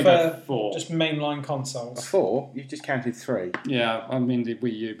just I'll going say go for four. just mainline consoles. 4? You've just counted 3. Yeah, I mean the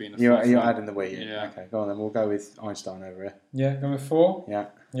Wii U being the You're, fourth you're one. adding the Wii in. Yeah. Okay, go on then. We'll go with Einstein over here. Yeah, going with 4. Yeah.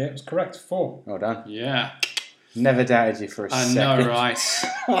 Yeah, it was correct. 4. Well done. Yeah, Never doubted you for a I second. know, right?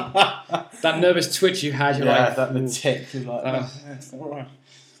 That nervous twitch you had, you're like, that the "Ooh." tick is like.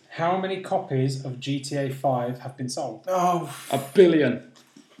 How many copies of GTA 5 have been sold? Oh. 1 billion.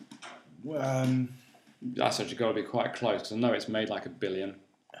 That's That's actually got to be quite close because I know it's made like 1 billion.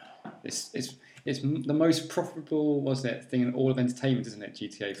 It's the most profitable, wasn't it, thing in all of entertainment, isn't it?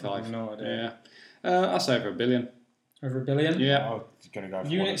 GTA 5. I have no idea. Yeah, I'll say over 1 billion. Over 1 billion? Yeah, I'm going to go for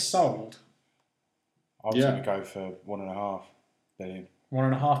Units sold? I was Yeah. going to go for 1.5 billion.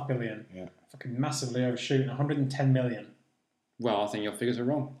 1.5 billion. Yeah. Fucking massively overshooting. 110 million. well, I think your figures are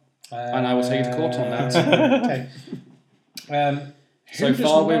wrong. And I will take you to court on that. Okay. So Who does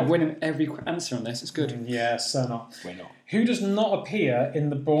far, we're not- winning every answer on this. It's good. Yeah, so not. We're not. Who does not appear in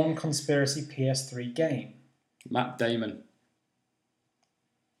the Bourne Conspiracy PS3 game? Matt Damon.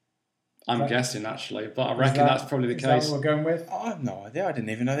 I'm That- guessing actually, but I Is reckon that- that's probably the is that case. what we're going with? I have no idea. I didn't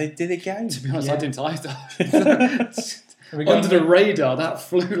even know they did a game. To be honest, Yeah. I didn't either. Are we going Under the with, radar, that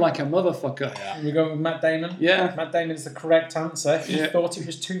flew like a motherfucker. are we going with Matt Damon? Yeah. Matt Damon is the correct answer. He Yeah. thought it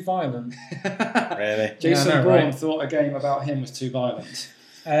was too violent. Really? Jason Yeah, I know, Bourne right? thought a game about him was too violent.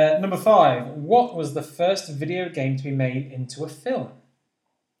 Number 5. What was the first video game to be made into a film?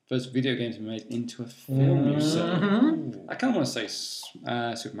 First video game to be made into a film, you say? Mhm. I kind of want to say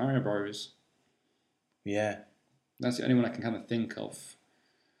Super Mario Bros. Yeah. That's the only one I can kind of think of.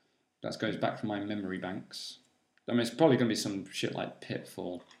 That goes back from my memory banks. I mean, it's probably going to be some shit like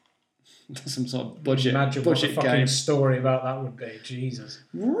Pitfall. Some sort of budget Imagine what the budget fucking game. story about that would be. Jesus.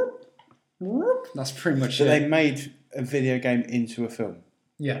 That's pretty much So it. they made a video game into a film.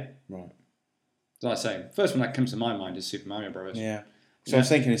 Yeah. Right. Like I say, first one that comes to my mind is Super Mario Bros. Yeah. So I was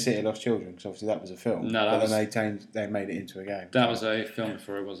thinking of City of Lost Children because obviously that was a film. No, that but was- then they made it into a game. That was a film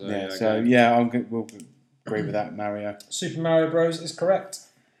before it was a Yeah. So game. yeah, we'll agree with that, Mario. Super Mario Bros. Is correct.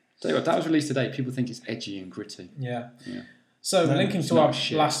 Tell you what, that was released today. People think it's edgy and gritty. Yeah. Yeah. So, No, linking it's to not our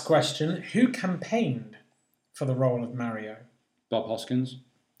shit. last question, who campaigned for the role of Mario? Bob Hoskins.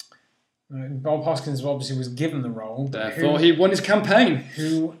 Bob Hoskins obviously was given the role, but Therefore, he won his campaign.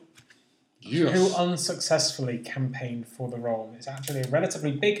 who Yes. unsuccessfully campaigned for the role? It's actually a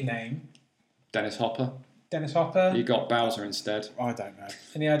relatively big name. Dennis Hopper. Dennis Hopper. He got Bowser instead. I don't know.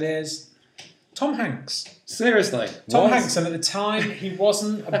 Any ideas? Tom Hanks. Seriously. Tom What? Hanks, and at the time he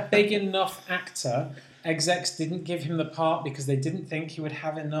wasn't a big enough actor. Execs didn't give him the part because they didn't think he would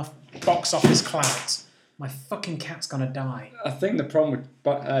have enough box office clout. My fucking cat's gonna die. I think the problem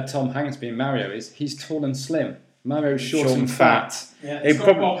with Tom Hanks being Mario is he's tall and slim. Mario's short and fat. Yeah, It it's got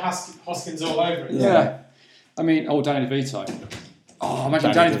probably- Bob Hoskins all over it. Yeah. I mean, Danny DeVito. Oh,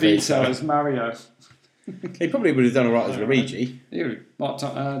 imagine Danny Danny DeVito. DeVito as Mario. He probably would have done all right as Luigi. Danny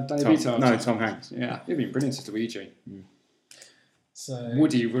DeVito. No, Tom Hanks. Yeah, he'd been brilliant as Luigi. So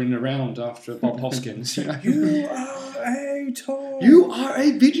Woody running around after Bob Hoskins. You know? You are a toy. You are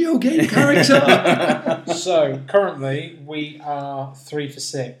a video game character. So currently we are 3 for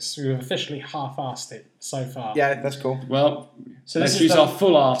 6. We've officially half-assed it so far. Yeah, that's cool. Well, So let's this is use the- our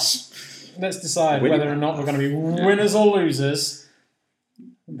full arse. Let's decide Winning. whether or not we're going to be winners or losers.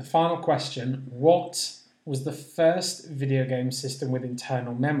 The final question: what was the first video game system with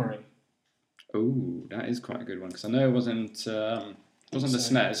internal memory? Oh, that is quite a good one because I know it wasn't the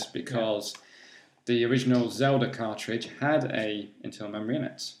SNES because the original Zelda cartridge had a internal memory in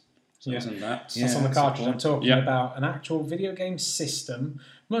it. So it wasn't that. That's on the that's cartridge. I'm talking Yeah. about an actual video game system,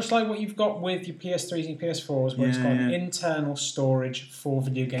 much like what you've got with your PS3s and PS4s, where it's got an Yeah. internal storage for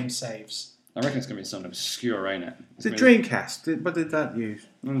video game saves. I reckon it's going to be something obscure, ain't it? The Dreamcast, what did that use?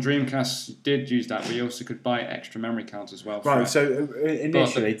 And Dreamcast did use that, but you also could buy extra memory cards as well. for Right, it. so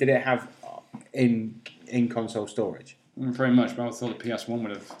initially, did it have in-console storage? Very much, but I thought the PS1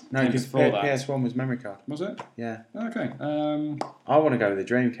 would have No, came because before that. PS1 was memory card. Was it? Yeah. Okay. I want to go with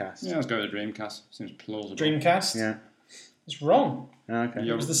the Dreamcast. Yeah, let's go with the Dreamcast. Seems plausible. Dreamcast? Yeah. It's wrong. Okay.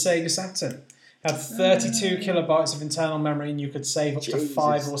 Yeah. It was the Sega Saturn. It had 32 kilobytes of internal memory, and you could save up to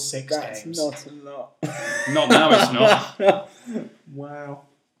 5 or 6 games. That's not a lot. Not now, it's not. Wow.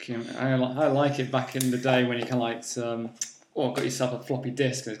 I like it back in the day when you kind of like, got yourself a floppy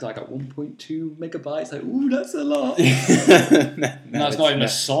disk and it's got like 1.2 megabytes. Like, ooh, that's a lot. No, it's not even a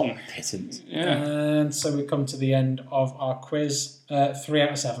song. Pittance. Yeah. And so we come to the end of our quiz. 3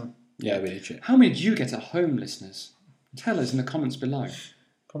 out of 7. Yeah, we did shit. How many did you get at home, listeners? Tell us in the comments below.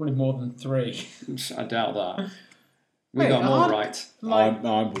 Probably more than 3. I doubt that. We Wait, got them all I- right.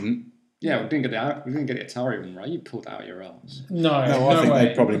 I wouldn't. Yeah, we didn't get the Atari one right. You pulled it out your arse. No, No, I think way.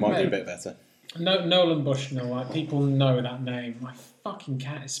 they probably might do a Mate, bit better. No, Nolan Bushnell, like, people know that name. My fucking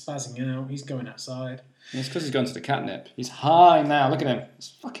cat is spazzing out. He's going outside. It's because he's gone to the catnip. He's high now. Look at him. He's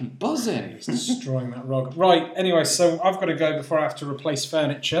fucking buzzing. He's destroying that rug. Right, anyway, so I've got to go before I have to replace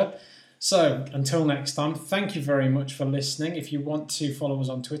furniture. So, until next time, thank you very much for listening. If you want to follow us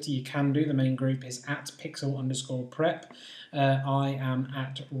on Twitter, you can do. The main group is @pixel_prep. I am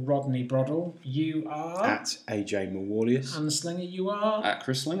 @Rodney Broddle. You are... At AJ Mawalius. And Slinger, you are... At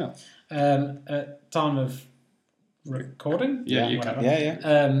Chris Slinger. At time of recording? Yeah, you whatever. can.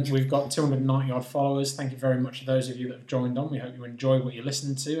 Yeah. We've got 290 odd followers. Thank you very much to those of you that have joined on. We hope you enjoy what you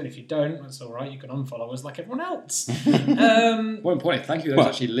listen to, and if you don't, that's all right. You can unfollow us like everyone else. More importantly, thank you to those Well, who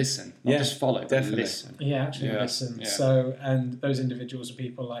actually listen. Not yeah, just follow, but definitely. listen. Yeah, actually Yeah, listen. yeah. So, and those individuals are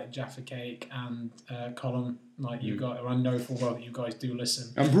people like Jaffa Cake and Colin, like you guys. I know full well that you guys do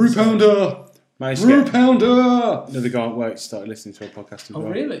listen. And Brew Pounder! Managed to Brew get Pounder! another guy at work started listening to a podcast as Oh,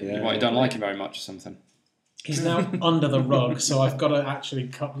 well. really? Yeah. What, you don't like him very much or something? He's now under the rug, so I've got to actually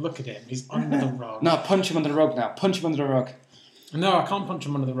look at him. He's under the rug. No, punch him under the rug now. Punch him under the rug. No, I can't punch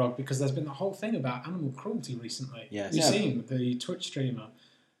him under the rug because there's been the whole thing about animal cruelty recently. Yes. You've Yeah. seen the Twitch streamer.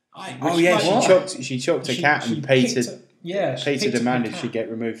 Oh yeah, What? she chucked a She- cat she and picked Peter a- yeah, she Peter picked up a demanded cat. she get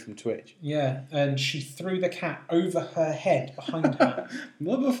removed from Twitch. Yeah, and she threw the cat over her head behind her.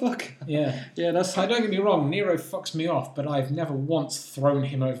 Motherfucker. Yeah. Yeah, that's... So don't get me wrong, Nero fucks me off, but I've never once thrown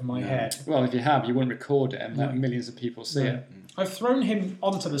him over my head. Well, if you have, you wouldn't record it and let No. millions of people see No. it. I've thrown him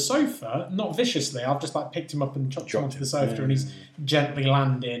onto the sofa, not viciously. I've just like picked him up and chucked him Dropped onto him. the sofa, Yeah. and he's gently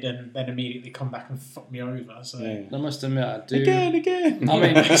landed, and then immediately come back and fuck me over. So I must admit, I do... Again. I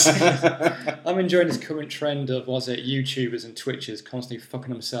mean, I'm enjoying this current trend of, YouTubers and Twitchers constantly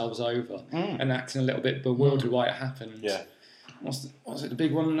fucking themselves over and acting a little bit bewildered why it happened. Yeah. Was it the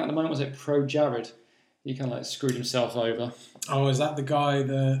big one at the moment? Was it Pro Jared? He kind of like screwed himself over. oh, is that the guy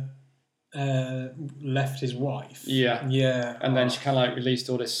that left his wife? Yeah. Yeah. And then she kind of like released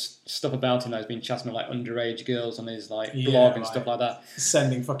all this stuff about him that he's been chatting with like underage girls on his like Yeah, blog and like- stuff like that.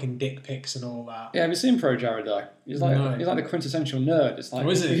 sending fucking dick pics and all that. Yeah, have you seen Pro Jared though? He's like No. he's like the quintessential nerd. It's like Oh,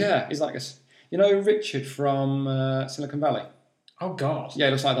 is he? Yeah, he's like Richard from Silicon Valley. Oh God. Yeah,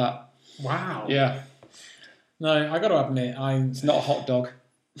 he looks like that. Wow. Yeah, No, I got to admit, it's not a hot dog.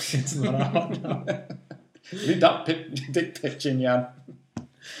 it's not a hot dog. Leave that dick pic in, Jan.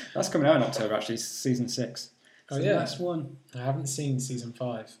 That's coming out in October, actually, season 6. Oh, So yeah. Last one. I haven't seen season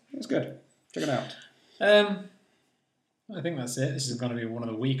 5. It's good. Check it out. I think that's it. This is going to be one of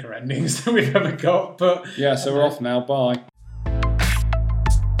the weaker endings that we've ever got, but Yeah, so we're off now. Bye.